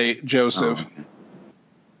Olivier Joseph.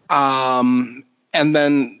 Oh, okay. And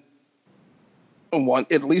then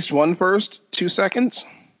at least 1 first, 2 seconds.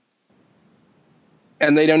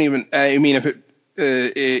 And they don't even.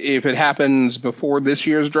 If it happens before this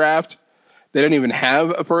year's draft, they don't even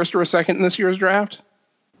have a first or a second in this year's draft.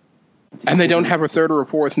 And they don't have a third or a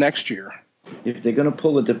fourth next year. If they're going to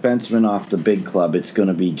pull a defenseman off the big club, it's going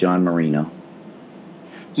to be John Marino.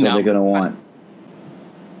 So they're going to want...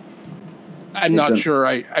 I'm not sure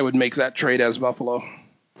I would make that trade as Buffalo.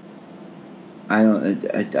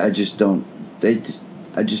 I just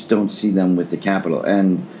don't see them with the capital,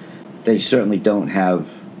 and they certainly don't have,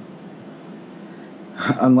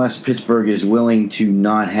 unless Pittsburgh is willing to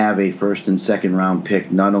not have a first and second round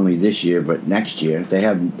pick, not only this year but next year. They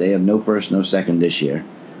have no first, no second this year.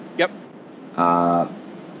 Yep.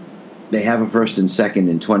 They have a first and second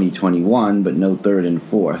in 2021, but no third and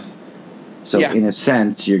fourth. So in a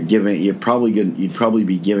sense, you'd probably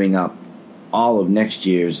be giving up all of next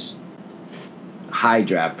year's high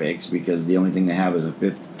draft picks, because the only thing they have is a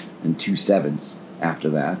fifth and 2 sevenths after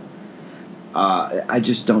that. I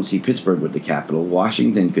just don't see Pittsburgh with the capital.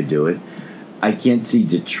 Washington could do it. I can't see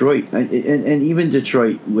Detroit, and even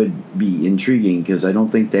Detroit would be intriguing, because I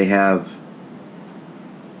don't think they have,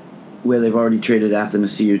 where they've already traded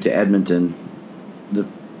Athanasiou to Edmonton.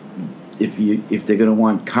 If they're going to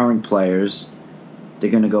want current players,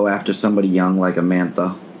 they're going to go after somebody young like a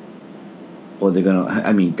Mantha. Or they're going to,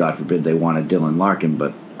 I mean, God forbid they want a Dylan Larkin,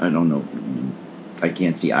 but I don't know. I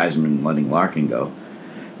can't see Eisman letting Larkin go.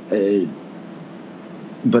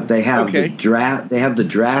 But they have the draft. They have the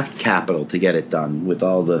draft capital to get it done with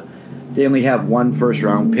all the. They only have one first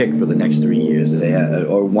round pick for the next 3 years. They have,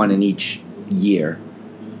 or one in each year,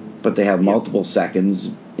 but they have multiple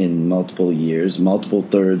seconds in multiple years, multiple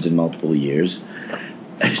thirds in multiple years.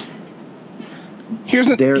 I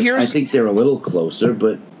think they're a little closer,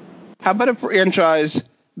 but how about a franchise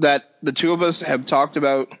that the two of us have talked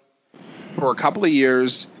about for a couple of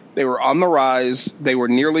years? They were on the rise. They were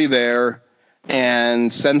nearly there.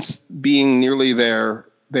 And since being nearly there,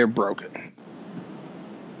 they're broken.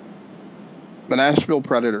 The Nashville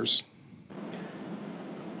Predators.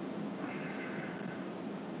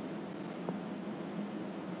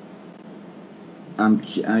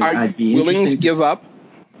 I'd be willing to give up.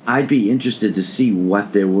 I'd be interested to see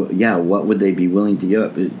what what would they be willing to give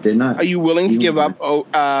up? They're not. Are you willing to give up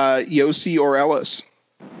Yossi or Ellis?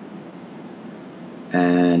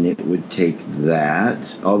 And it would take that,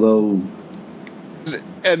 although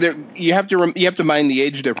you have to mind the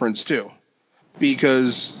age difference too,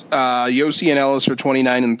 because Yossi and Ellis are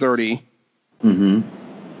 29 and 30. Mm-hmm.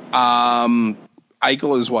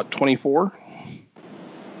 Eichel is what, 24?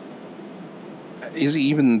 Is he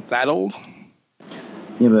even that old?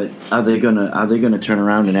 Yeah, but are they gonna turn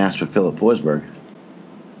around and ask for Philip Forsberg?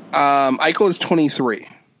 Eichel is 23,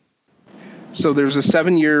 so there's a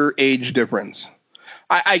 7-year age difference.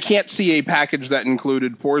 I can't see a package that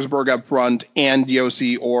included Forsberg up front and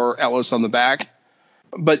Yossi or Ellis on the back.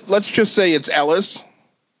 But let's just say it's Ellis.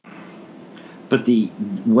 But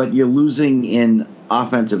what you're losing in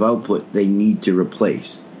offensive output, they need to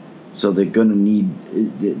replace. So they're going to need.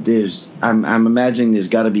 I'm imagining there's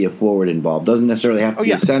got to be a forward involved. Doesn't necessarily have to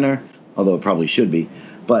be a center, although it probably should be.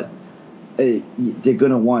 But they're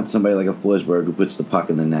going to want somebody like a Forsberg who puts the puck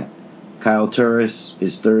in the net. Kyle Turris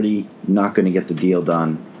is 30, not going to get the deal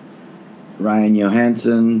done. Ryan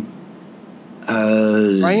Johansson.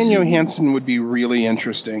 Ryan Johansson would be really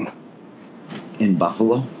interesting. In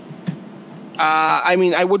Buffalo? I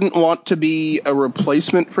mean, I wouldn't want to be a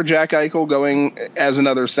replacement for Jack Eichel going as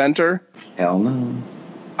another center. Hell no.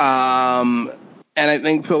 And I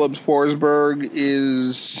think Philip Forsberg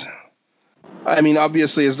is, I mean,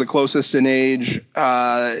 obviously is the closest in age.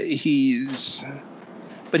 But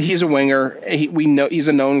he's a winger. We know he's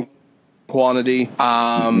a known quantity.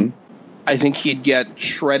 I think he'd get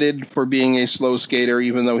shredded for being a slow skater,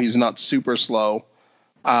 even though he's not super slow.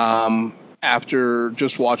 After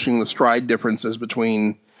just watching the stride differences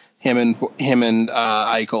between him and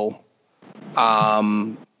Eichel,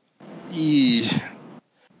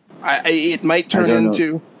 it might turn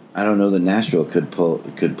into. I don't know that Nashville could pull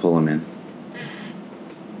him in.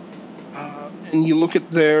 And you look at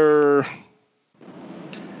their.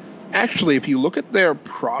 Actually, if you look at their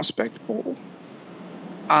prospect pool,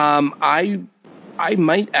 I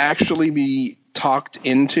might actually be talked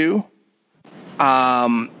into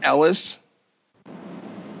Ellis,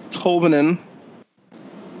 Tolvanen,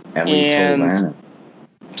 and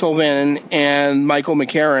Michael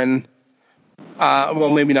McCarron. Well,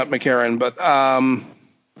 maybe not McCarron, but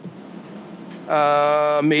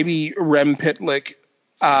maybe Rem Pitlick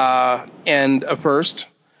and a first,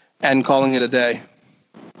 and calling it a day.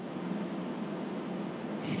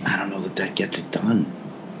 I don't know that gets it done.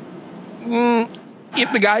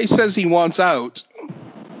 If the guy says he wants out,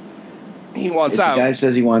 he wants out. If the guy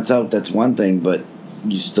says he wants out, that's one thing, but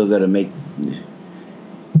you still got to make.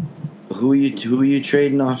 Who are you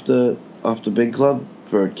trading off the big club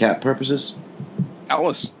for cap purposes?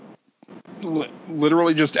 Ellis,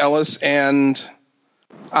 literally just Ellis and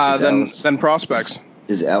then prospects.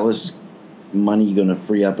 Is Ellis money going to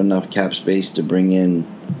free up enough cap space to bring in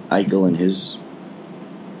Eichel and his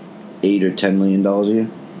 $8 or $10 million a year?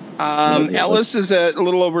 Ellis is at a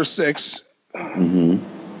little over 6.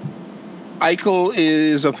 Mm-hmm. Eichel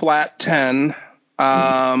is a flat 10.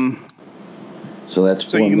 So that's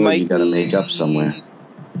 $4 million you got to make up somewhere.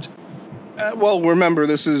 Well, remember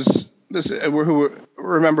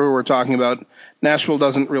remember who we're talking about. Nashville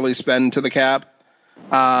doesn't really spend to the cap.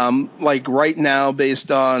 Like right now,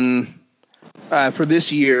 based on for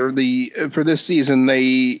this year, for this season,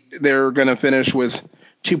 they're going to finish with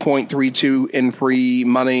 2.32 in free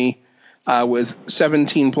money, with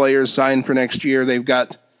 17 players signed for next year. They've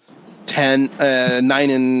got 9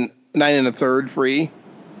 and a third free.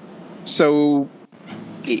 So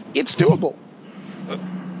it's doable.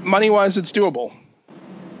 Money-wise, it's doable.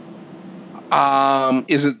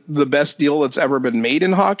 Is it the best deal that's ever been made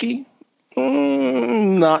in hockey?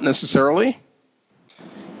 Not necessarily.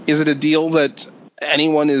 Is it a deal that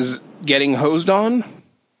anyone is getting hosed on?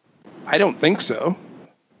 I don't think so.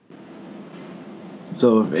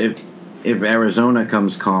 So if Arizona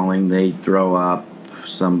comes calling, they throw up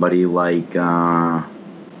somebody like...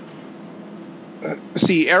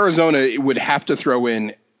 See, Arizona would have to throw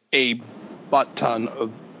in a butt ton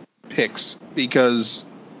of picks because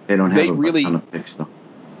they don't have a ton of picks, though.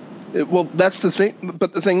 Well, that's the thing.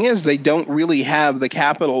 But the thing is, they don't really have the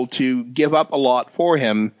capital to give up a lot for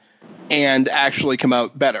him and actually come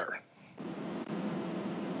out better.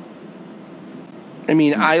 I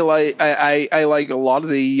mean, I like a lot of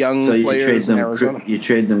the young players in Arizona. You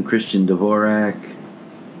trade them Christian Dvorak,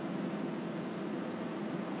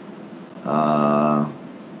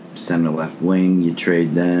 center left wing. You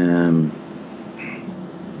trade them.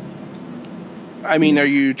 I mean, are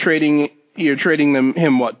you trading? You're trading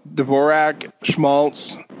him what? Dvorak,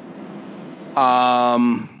 Schmaltz. But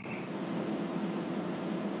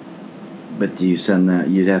do you send that?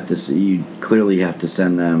 You clearly have to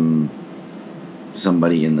send them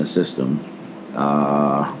somebody in the system.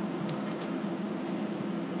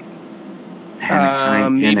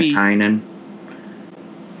 Hannakainen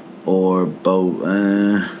or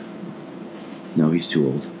Bo. No, he's too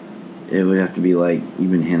old. It would have to be like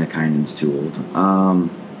even Hannakainen's too old. I'm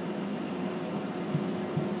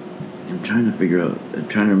trying to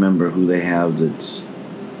remember who they have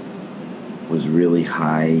was really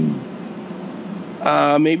high.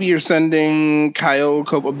 Maybe you're sending Kyle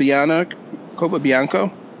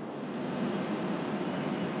Copabianco.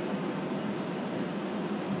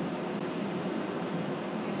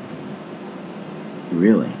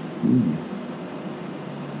 Really?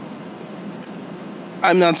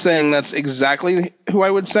 I'm not saying that's exactly who I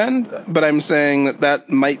would send, but I'm saying that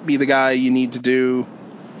might be the guy you need to do.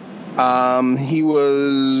 He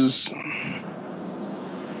was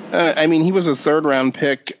a third-round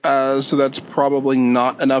pick, so that's probably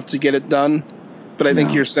not enough to get it done. But I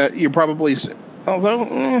think you're probably,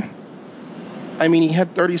 although, he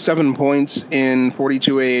had 37 points in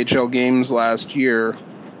 42 AHL games last year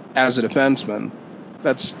as a defenseman.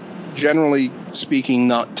 That's generally speaking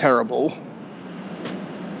not terrible.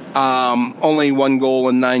 Only 1 goal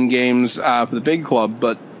in 9 games for the big club,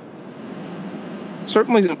 but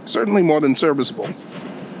certainly more than serviceable.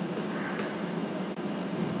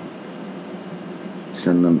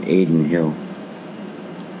 Send them Aiden Hill.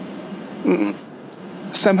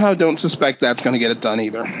 Somehow don't suspect that's going to get it done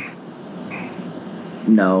either.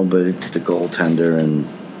 No, but it's the goaltender, and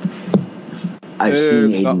I've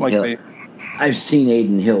seen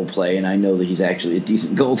Aiden Hill play, and I know that he's actually a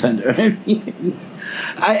decent goaltender.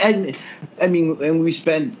 I mean, and we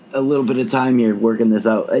spent a little bit of time here working this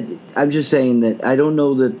out. I'm just saying that I don't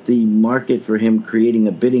know that the market for him creating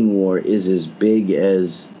a bidding war is as big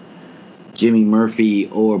as Jimmy Murphy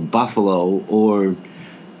or Buffalo or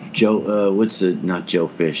Peter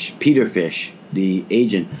Fish, the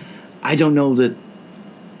agent. I don't know that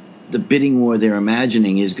the bidding war they're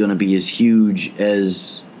imagining is going to be as huge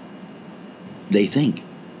as they think.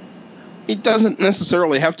 It doesn't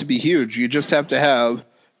necessarily have to be huge. You just have to have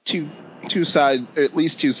two sides, at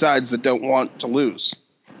least two sides that don't want to lose.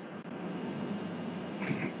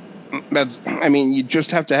 You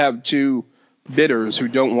just have to have 2 bidders who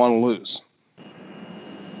don't want to lose.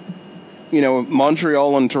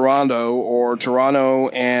 Montreal and Toronto, or Toronto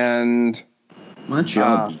and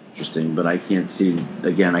Montreal would be interesting, but I can't see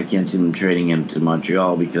them trading him to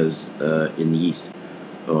Montreal because in the East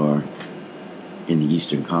or in the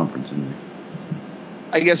Eastern Conference.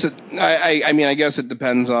 I guess it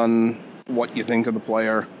depends on what you think of the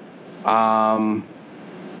player. I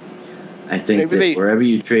think that wherever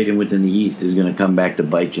you trade him within the East is going to come back to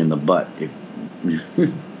bite you in the butt.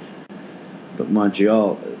 But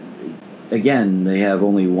Montreal, again, they have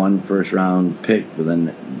only one first-round pick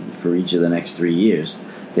for each of the next 3 years.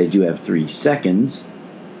 They do have 3 seconds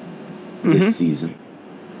this season.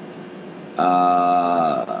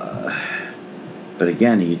 But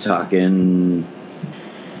again, are you talking?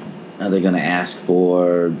 Are they going to ask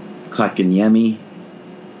for Kotkaniemi?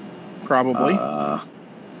 Probably.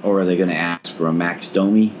 Or are they going to ask for a Max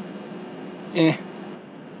Domi?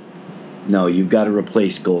 No, you've got to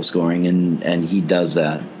replace goal scoring, and he does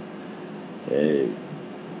that. They're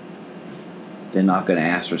not going to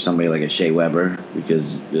ask for somebody like a Shea Weber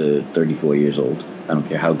because 34 years old. I don't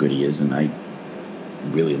care how good he is, and I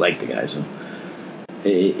really like the guy. So,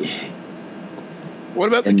 what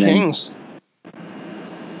about the Kings?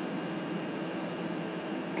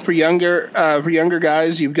 For younger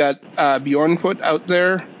guys, you've got Bjornfoot out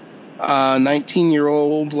there,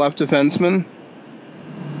 19-year-old left defenseman.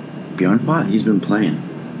 Bjornfoot, he's been playing.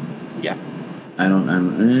 Yeah.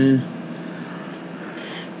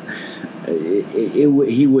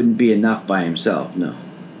 He wouldn't be enough by himself, no.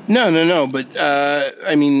 No. But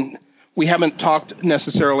I mean, we haven't talked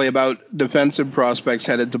necessarily about defensive prospects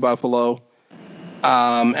headed to Buffalo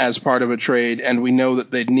as part of a trade, and we know that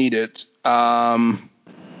they'd need it.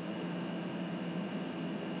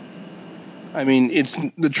 I mean,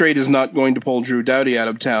 the trade is not going to pull Drew Doughty out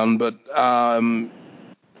of town, but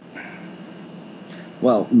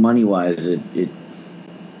well, money-wise, it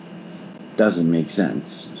doesn't make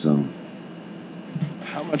sense. So,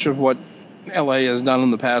 how much of what LA has done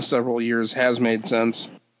in the past several years has made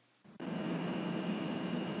sense?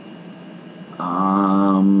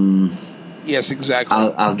 Yes, exactly.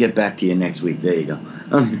 I'll get back to you next week. There you go.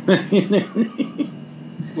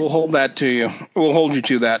 We'll hold that to you. We'll hold you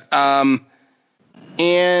to that.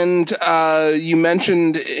 And you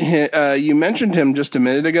mentioned him just a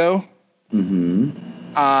minute ago.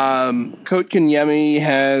 Kotkaniemi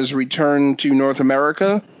has returned to North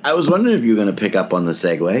America. I was wondering if you were going to pick up on the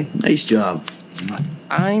segue. Nice job.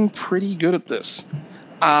 I'm pretty good at this.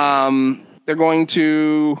 They're going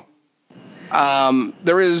to.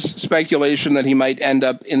 There is speculation that he might end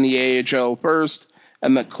up in the AHL first,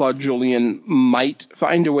 and that Claude Julien might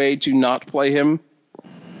find a way to not play him.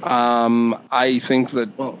 I think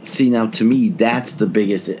that. Well, see, now to me, that's the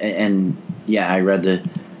biggest. And yeah, I read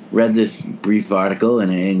this brief article,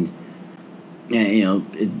 and you know,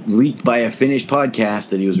 it leaked by a Finnish podcast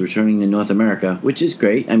that he was returning to North America, which is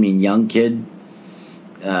great. I mean, young kid.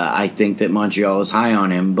 I think that Montreal is high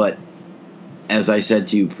on him, but as I said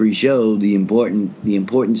to you pre-show, the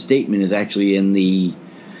important statement is actually in the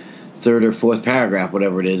third or fourth paragraph,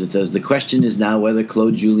 whatever it is. It says the question is now whether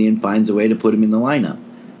Claude Julien finds a way to put him in the lineup.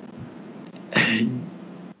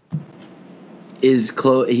 He's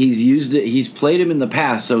played him in the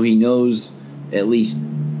past, so he knows, at least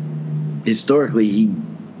historically,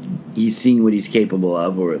 he's seen what he's capable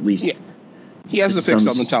of, or at least he has a fix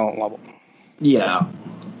on the talent level. Yeah.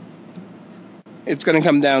 It's going to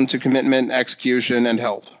come down to commitment, execution, and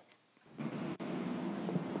health.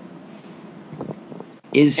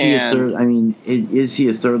 Is he a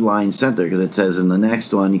third line center? Because it says in the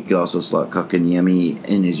next one, you could also slot Kotkaniemi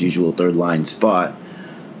in his usual third line spot,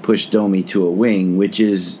 push Domi to a wing, which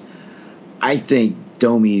is, I think,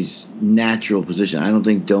 Domi's natural position. I don't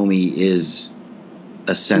think Domi is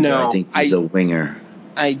a center. No, I think he's a winger.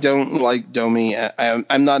 I don't like Domi.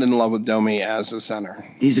 I'm not in love with Domi as a center.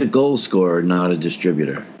 He's a goal scorer, not a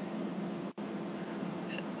distributor.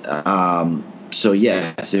 So,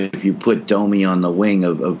 yes, if you put Domi on the wing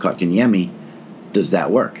of Kotkaniemi, does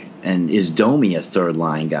that work? And is Domi a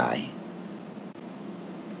third-line guy?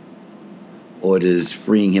 Or does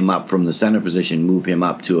freeing him up from the center position move him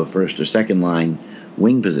up to a first- or second-line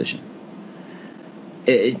wing position?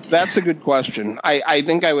 That's a good question. I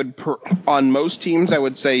think I would, on most teams, I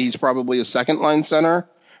would say he's probably a second-line center,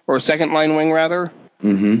 or a second-line wing, rather.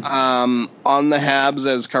 Mm-hmm. On the Habs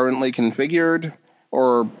as currently configured,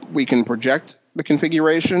 or we can project the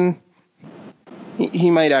configuration, he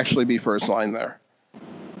might actually be first line there.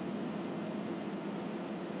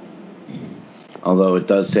 Although it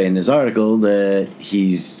does say in this article that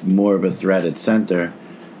he's more of a threat at center,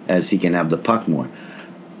 as he can have the puck more.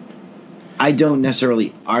 I don't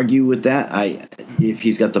necessarily argue with that. If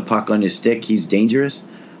he's got the puck on his stick, he's dangerous.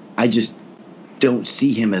 I just don't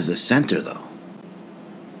see him as a center, though.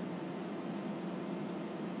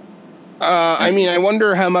 I mean, I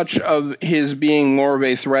wonder how much of his being more of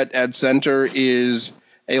a threat at center is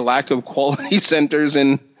a lack of quality centers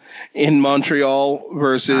in Montreal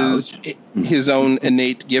versus his own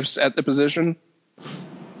innate gifts at the position.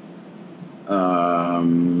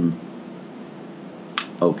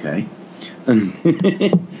 Okay.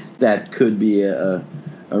 That could be a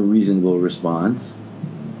a reasonable response.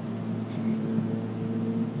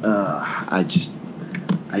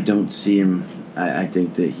 I don't see him. I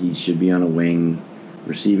think that he should be on a wing,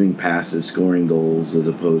 receiving passes, scoring goals, as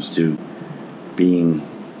opposed to being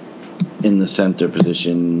in the center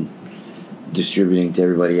position, distributing to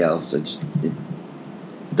everybody else. It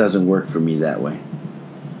doesn't work for me that way.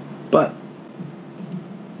 But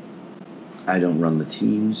I don't run the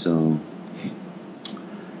team, so.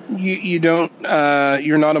 You don't.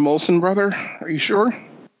 You're not a Molson brother. Are you sure?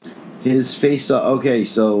 His face-off. Okay,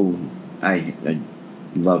 so I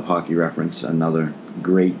love Hockey Reference, another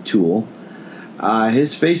great tool.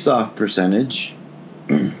 His face-off percentage.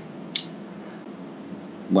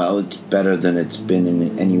 Well, it's better than it's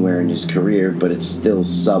been anywhere in his career, but it's still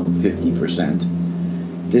sub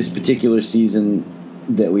 50%. This particular season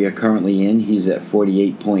that we are currently in, he's at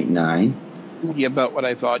 48.9. Yeah, about what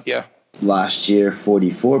I thought. Yeah. Last year,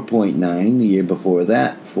 44.9. The year before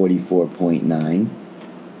that, 44.9.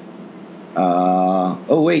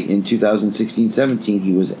 In 2016-17,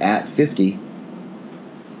 he was at 50.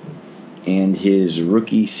 And his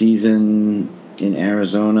rookie season in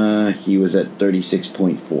Arizona, he was at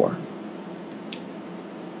 36.4.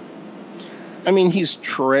 I mean, he's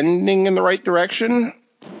trending in the right direction.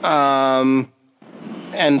 And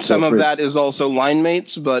some of that is also line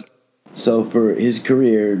mates, but... So for his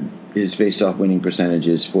career, his face-off winning percentage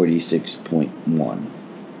is 46.1.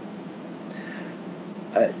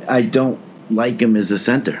 I don't like him as a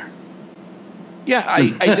center. Yeah, I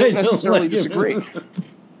don't necessarily disagree.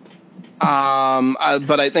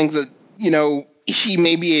 But I think that, he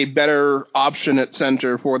may be a better option at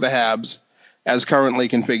center for the Habs as currently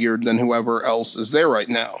configured than whoever else is there right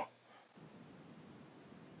now.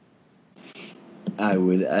 I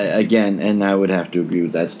would have to agree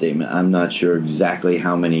with that statement. I'm not sure exactly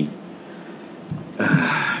how many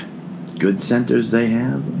good centers they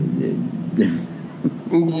have.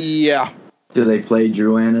 Yeah. Do they play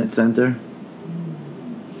Drouin at center?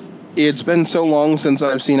 It's been so long since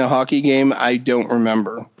I've seen a hockey game, I don't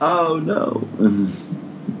remember. Oh, no.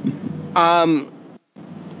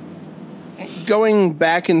 Going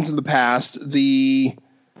back into the past, when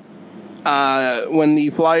the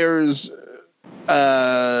Flyers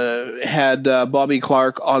had Bobby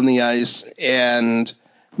Clarke on the ice and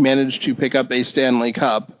managed to pick up a Stanley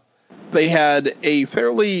Cup, they had a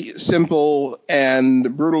fairly simple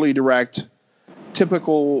and brutally direct,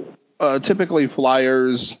 typically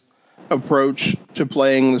Flyers approach to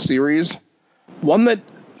playing the series. One that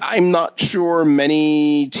I'm not sure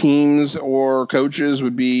many teams or coaches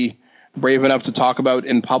would be brave enough to talk about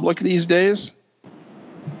in public these days.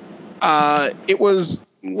 It was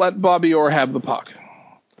let Bobby Orr have the puck.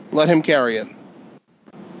 Let him carry it.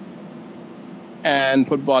 And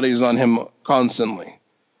put bodies on him constantly.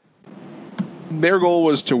 Their goal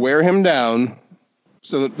was to wear him down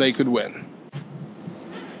so that they could win.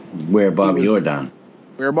 Wear Bobby Orr down.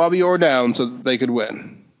 Wear Bobby Orr down so that they could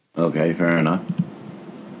win. Okay, fair enough.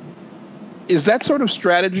 Is that sort of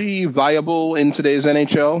strategy viable in today's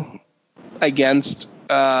NHL against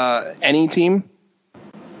any team?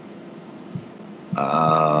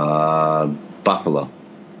 Buffalo.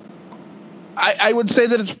 I would say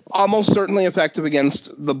that it's almost certainly effective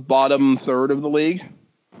against the bottom third of the league.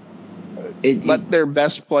 Let their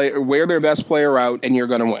best player wear their best player out, and you're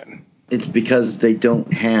going to win. It's because they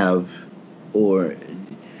don't have, or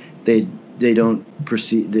they don't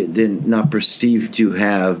perceive, they're not perceived to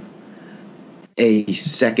have a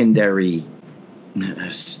secondary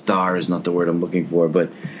star is not the word I'm looking for,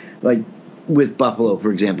 but like with Buffalo,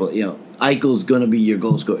 for example, Eichel's going to be your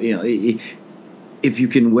goal scorer. If you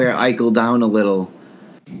can wear Eichel down a little,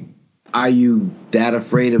 are you that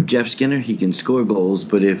afraid of Jeff Skinner? He can score goals,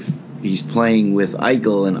 but if he's playing with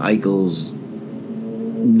Eichel and Eichel's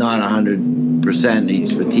not 100%,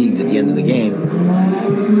 he's fatigued at the end of the game,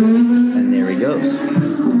 and there he goes.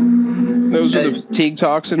 Those are the fatigue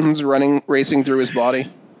toxins racing through his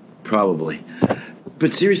body? Probably.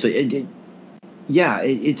 But seriously,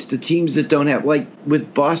 it's the teams that don't have, like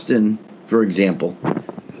with Boston, for example,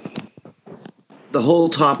 the whole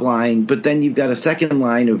top line, but then you've got a second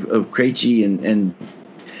line of Krejci and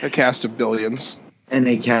a cast of billions. And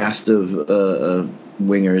a cast of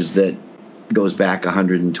wingers that goes back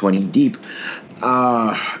 120 deep.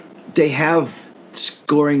 They have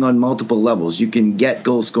scoring on multiple levels. You can get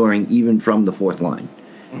goal scoring even from the fourth line.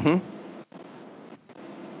 Mm-hmm.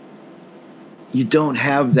 You don't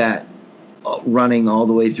have that running all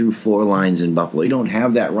the way through four lines in Buffalo. You don't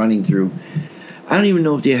have that running through. I don't even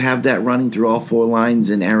know if you have that running through all four lines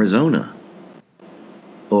in Arizona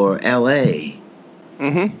or L.A.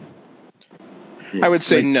 Mm-hmm. I would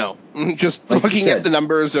say no. Just Like looking said, at the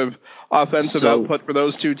numbers of offensive output for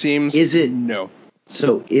those two teams, no.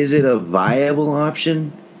 So is it a viable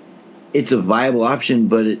option? It's a viable option,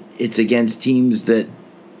 but it's against teams that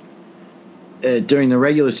during the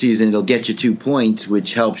regular season it'll get you 2 points,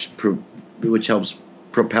 which helps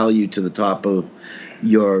propel you to the top of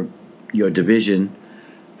your division.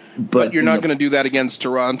 But you're not going to do that against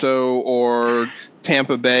Toronto or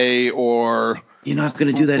Tampa Bay or you're not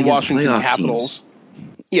going to do that against Washington playoff Capitals. Teams.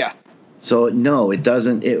 Yeah. So no, it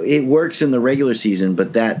doesn't. It works in the regular season,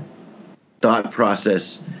 but that thought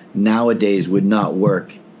process nowadays would not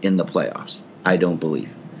work in the playoffs. I don't believe,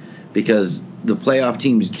 because the playoff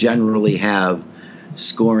teams generally have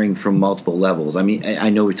scoring from multiple levels. I mean, I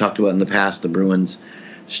know we talked about in the past the Bruins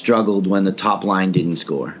struggled when the top line didn't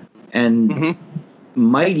score, and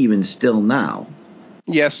might even still now.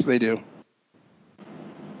 Yes, they do.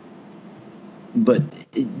 But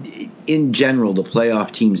in general, the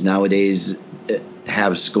playoff teams nowadays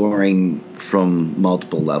have scoring from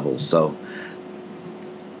multiple levels. So,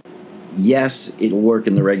 yes, it'll work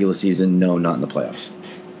in the regular season. No, not in the playoffs.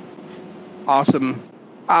 Awesome.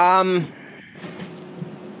 Time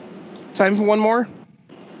for one more?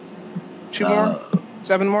 Two more?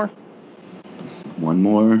 7 more? One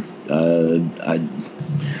more.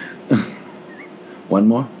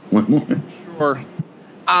 One more? Sure.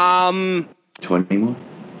 20 more?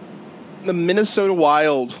 The Minnesota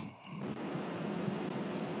Wild.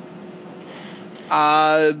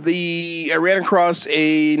 I ran across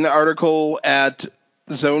an article at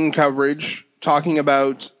Zone Coverage talking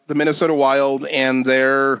about the Minnesota Wild and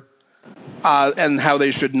their and how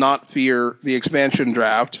they should not fear the expansion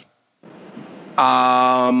draft.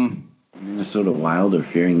 Minnesota Wild are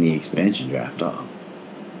fearing the expansion draft. Oh.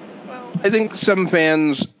 Well, I think some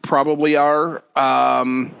fans probably are.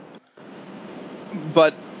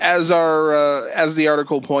 But as the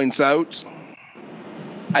article points out,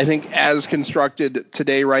 I think as constructed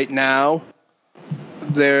today, right now,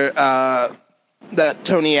 that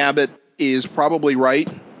Tony Abbott is probably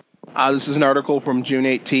right. This is an article from June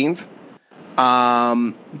 18th.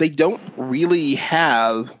 They don't really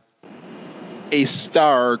have a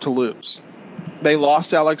star to lose. They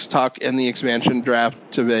lost Alex Tuch in the expansion draft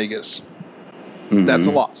to Vegas. Mm-hmm. That's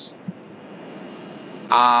a loss.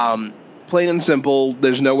 Plain and simple,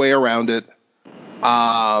 there's no way around it.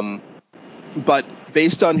 But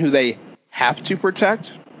based on who they have to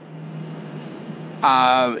protect,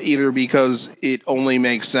 either because it only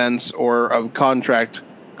makes sense or of contract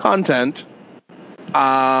content,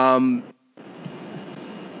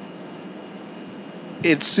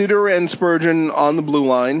 it's Suter and Spurgeon on the blue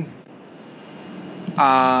line.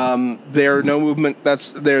 Their no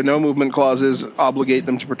movement clauses obligate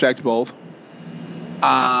them to protect both.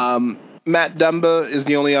 Matt Dumba is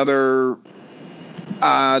the only other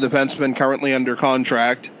defenseman currently under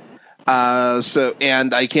contract.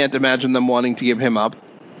 And I can't imagine them wanting to give him up.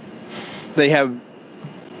 They have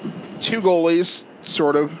 2 goalies,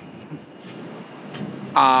 sort of.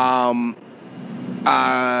 Capo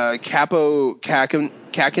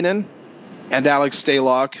Kakinen and Alex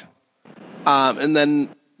Stalock. And then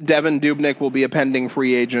Devin Dubnyk will be a pending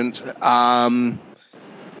free agent. I'm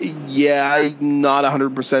not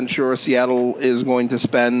 100% sure Seattle is going to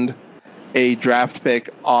spend a draft pick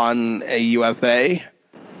on a UFA.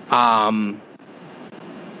 At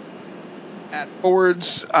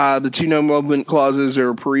forwards, the 2 no movement clauses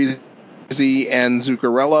are Parise and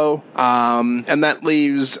Zuccarello. And that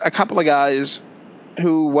leaves a couple of guys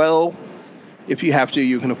who, well, if you have to,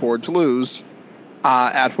 you can afford to lose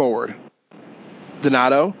at forward.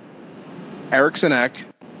 Donato, Eriksson Ek,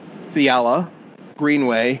 Fiala,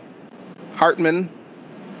 Greenway, Hartman,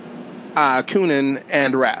 Kunin,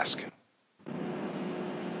 and Rask.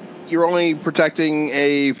 You're only protecting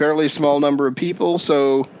a fairly small number of people,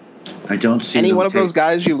 so I don't see any one of those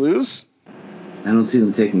guys you lose. I don't see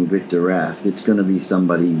them taking Victor Rask. It's going to be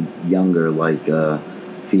somebody younger like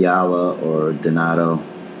Fiala or Donato.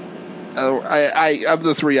 Of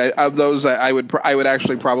the 3 of those, I would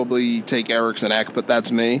actually probably take Eriksson Ek, but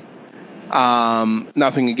that's me.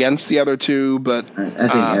 Nothing against the other 2, but I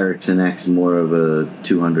think Eriksson Ek's more of a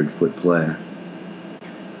 200-foot player.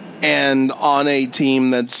 And on a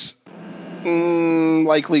team that's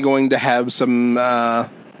likely going to have some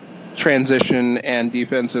transition and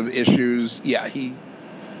defensive issues, he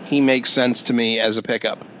makes sense to me as a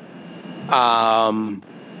pickup.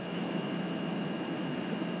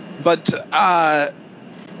 But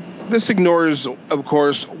this ignores, of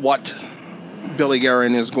course, what Billy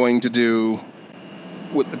Guerin is going to do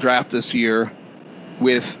with the draft this year,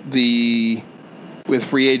 with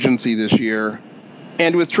free agency this year,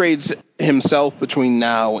 and with trades himself between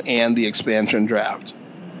now and the expansion draft.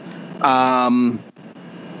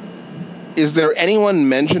 Is there anyone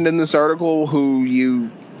mentioned in this article who you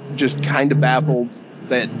just kind of baffled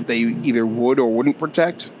that they either would or wouldn't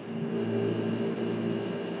protect?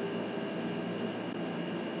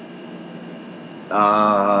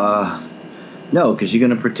 No, because you're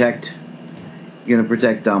going to protect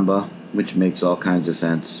Dumba, which makes all kinds of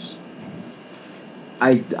sense.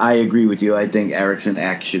 I agree with you. I think Eriksson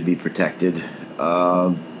Ek should be protected.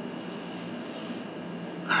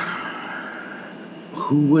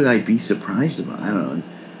 Who would I be surprised about? I don't know.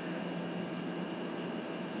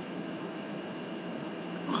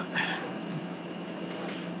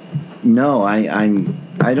 No,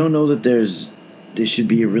 I don't know that there should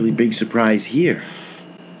be a really big surprise here.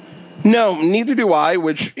 No, neither do I,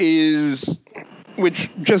 which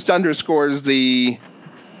just underscores the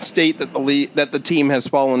state that the team has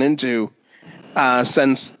fallen into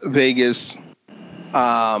since Vegas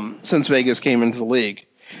came into the league.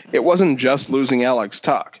 It wasn't just losing Alex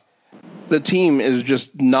Tuch. The team is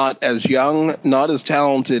just not as young, not as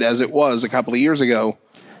talented as it was a couple of years ago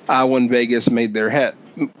when Vegas made their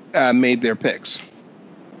picks.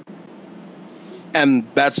 And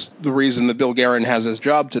that's the reason that Bill Guerin has his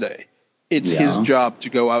job today. It's his job to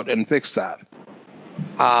go out and fix that.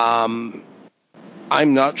 I'm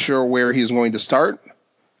not sure where he's going to start,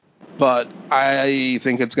 but I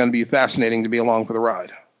think it's going to be fascinating to be along for the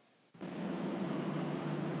ride.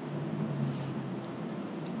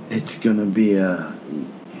 It's going to be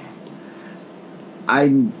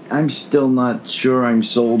I'm still not sure I'm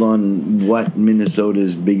sold on what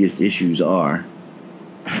Minnesota's biggest issues are.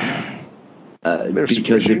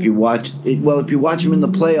 Because if you watch them in the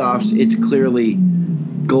playoffs, it's clearly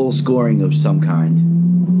goal scoring of some kind.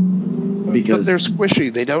 But they're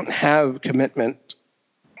squishy. They don't have commitment.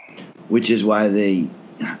 Which is why they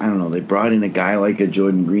brought in a guy like a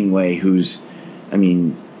Jordan Greenway who's,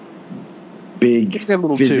 big,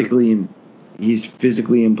 physically. He's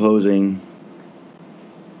physically imposing.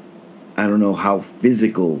 I don't know how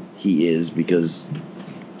physical he is because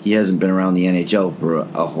he hasn't been around the NHL for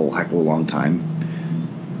a whole heck of a long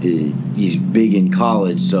time. He's big in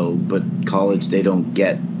college, but college they don't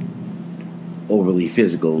get overly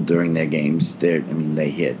physical during their games. They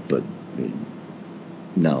hit, but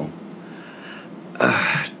no.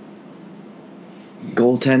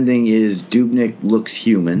 Goaltending is Dubnyk looks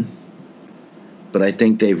human, but I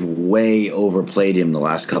think they've way overplayed him the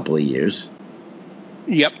last couple of years.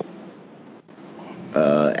 Yep.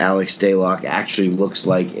 Alex Stalock actually looks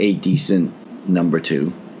like a decent number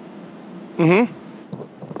 2. Mm-hmm.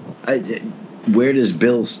 Where does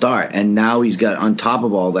Bill start? And now he's got, on top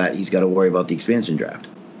of all that, he's got to worry about the expansion draft.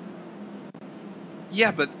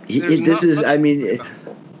 Yeah, but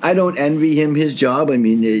I don't envy him his job.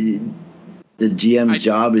 The GM's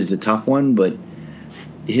job is a tough one, but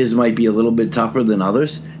his might be a little bit tougher than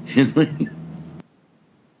others.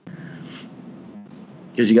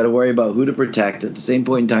 Because you got to worry about who to protect. At the same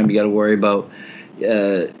point in time, you got to worry about,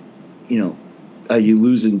 are you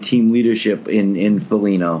losing team leadership in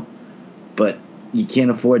Foligno? But you can't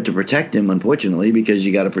afford to protect him, unfortunately, because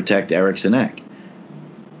you got to protect Eriksson Ek.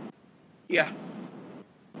 Yeah.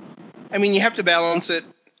 You have to balance it,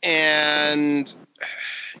 and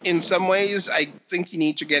in some ways, I think you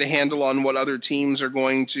need to get a handle on what other teams are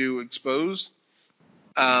going to expose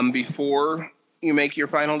before you make your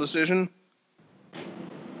final decision.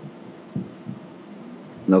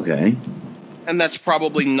 Okay. And that's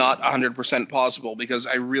probably not 100% possible because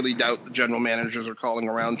I really doubt the general managers are calling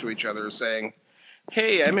around to each other saying,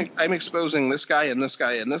 hey, I'm exposing this guy and this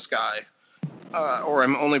guy and this guy, or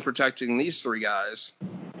I'm only protecting these 3 guys,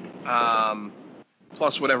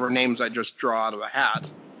 plus whatever names I just draw out of a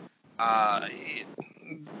hat.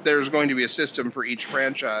 There's going to be a system for each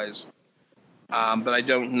franchise, but I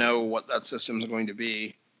don't know what that system is going to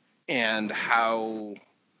be and how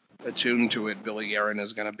attuned to it Billy Guerin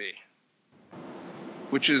is going to be,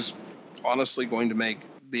 which is honestly going to make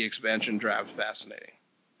the expansion draft fascinating.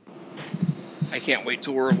 I can't wait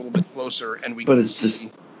till we're a little bit closer and we. But it's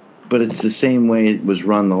the same way it was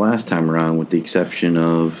run the last time around, with the exception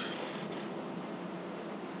of.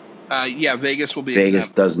 Vegas will be. Vegas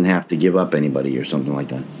doesn't have to give up anybody or something like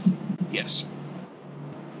that. Yes.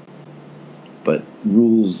 But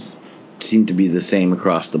rules seem to be the same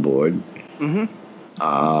across the board. Mm-hmm.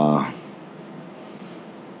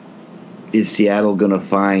 Is Seattle going to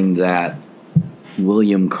find that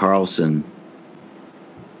William Karlsson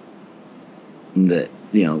that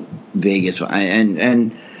Vegas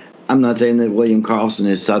and I'm not saying that William Karlsson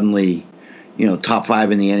is suddenly top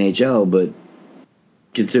 5 in the NHL, but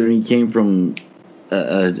considering he came from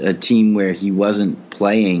a team where he wasn't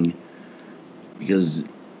playing because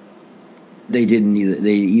they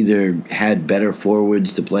either had better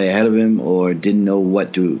forwards to play ahead of him or didn't know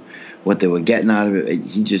what they were getting out of it.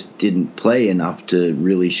 He just didn't play enough to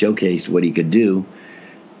really showcase what he could do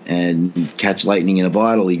and catch lightning in a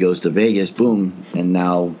bottle. He goes to Vegas, boom, and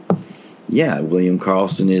now, William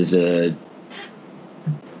Karlsson is a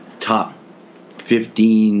top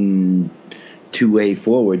 15 two-way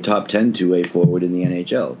forward, top 10 two-way forward in the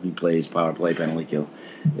NHL. He plays power play, penalty kill.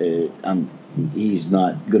 He's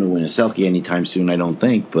not going to win a Selke anytime soon, I don't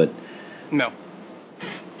think, but no.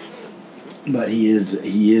 But he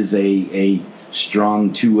is a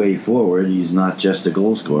strong two-way forward. He's not just a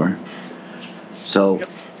goal scorer. So,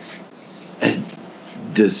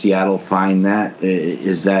 does Seattle find that?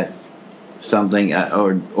 Is that something,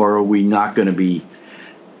 or are we not going to be?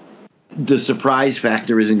 The surprise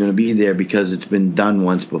factor isn't going to be there because it's been done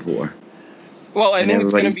once before. Well, I think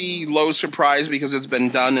it's going to be low surprise because it's been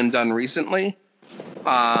done and done recently.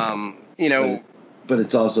 But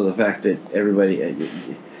it's also the fact that everybody,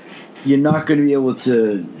 you're not going to be able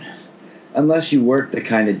to, unless you work the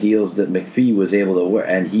kind of deals that McPhee was able to work,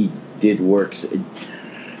 and he did work.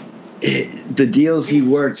 The deals he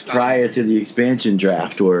worked prior to the expansion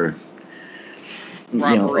draft were,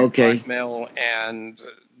 robbery, okay, blackmail, and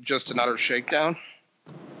just another shakedown.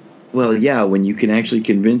 Well, yeah, when you can actually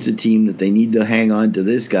convince a team that they need to hang on to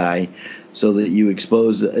this guy so that you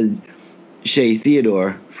expose Shea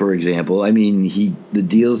Theodore, for example. I mean,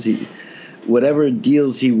 whatever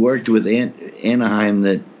deals he worked with Anaheim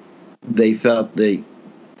that they felt they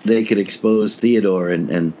could expose Theodore,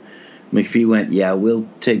 and McPhee went, yeah, we'll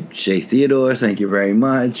take Shea Theodore, thank you very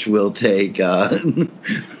much. We'll take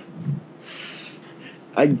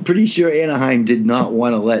I'm pretty sure Anaheim did not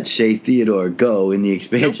want to let Shea Theodore go in the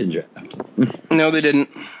expansion draft. No, they didn't.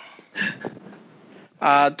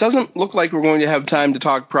 It doesn't look like we're going to have time to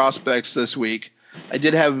talk prospects this week. I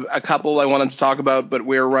did have a couple I wanted to talk about, but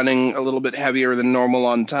we're running a little bit heavier than normal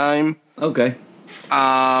on time. Okay.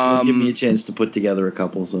 Give me a chance to put together a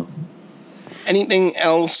couple. So, anything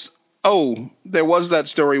else? Oh, there was that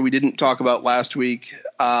story we didn't talk about last week.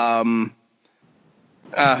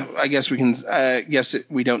 I guess we can.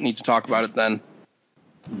 We don't need to talk about it then.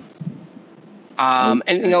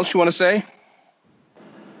 Anything else you want to say?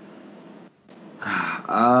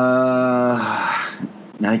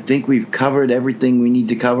 I think we've covered everything we need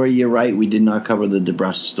to cover. You're right. We did not cover the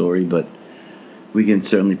DeBrusk story, but we can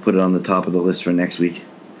certainly put it on the top of the list for next week.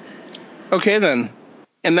 Okay, then.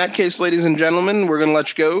 In that case, ladies and gentlemen, we're going to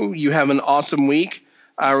let you go. You have an awesome week.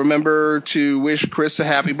 Remember to wish Chris a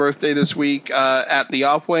happy birthday this week at the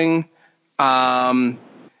Off Wing, or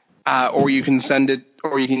you can send it,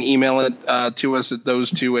 or you can email it to us at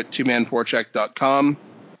those2@twomanforecheck.com.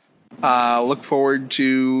 Look forward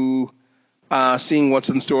to seeing what's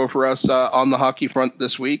in store for us on the hockey front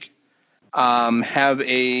this week. Have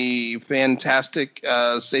a fantastic,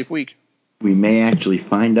 safe week. We may actually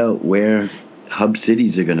find out where hub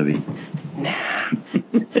cities are going to be.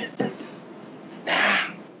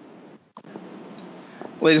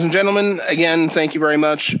 Ladies and gentlemen, again, thank you very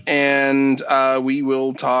much, and we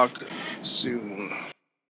will talk soon.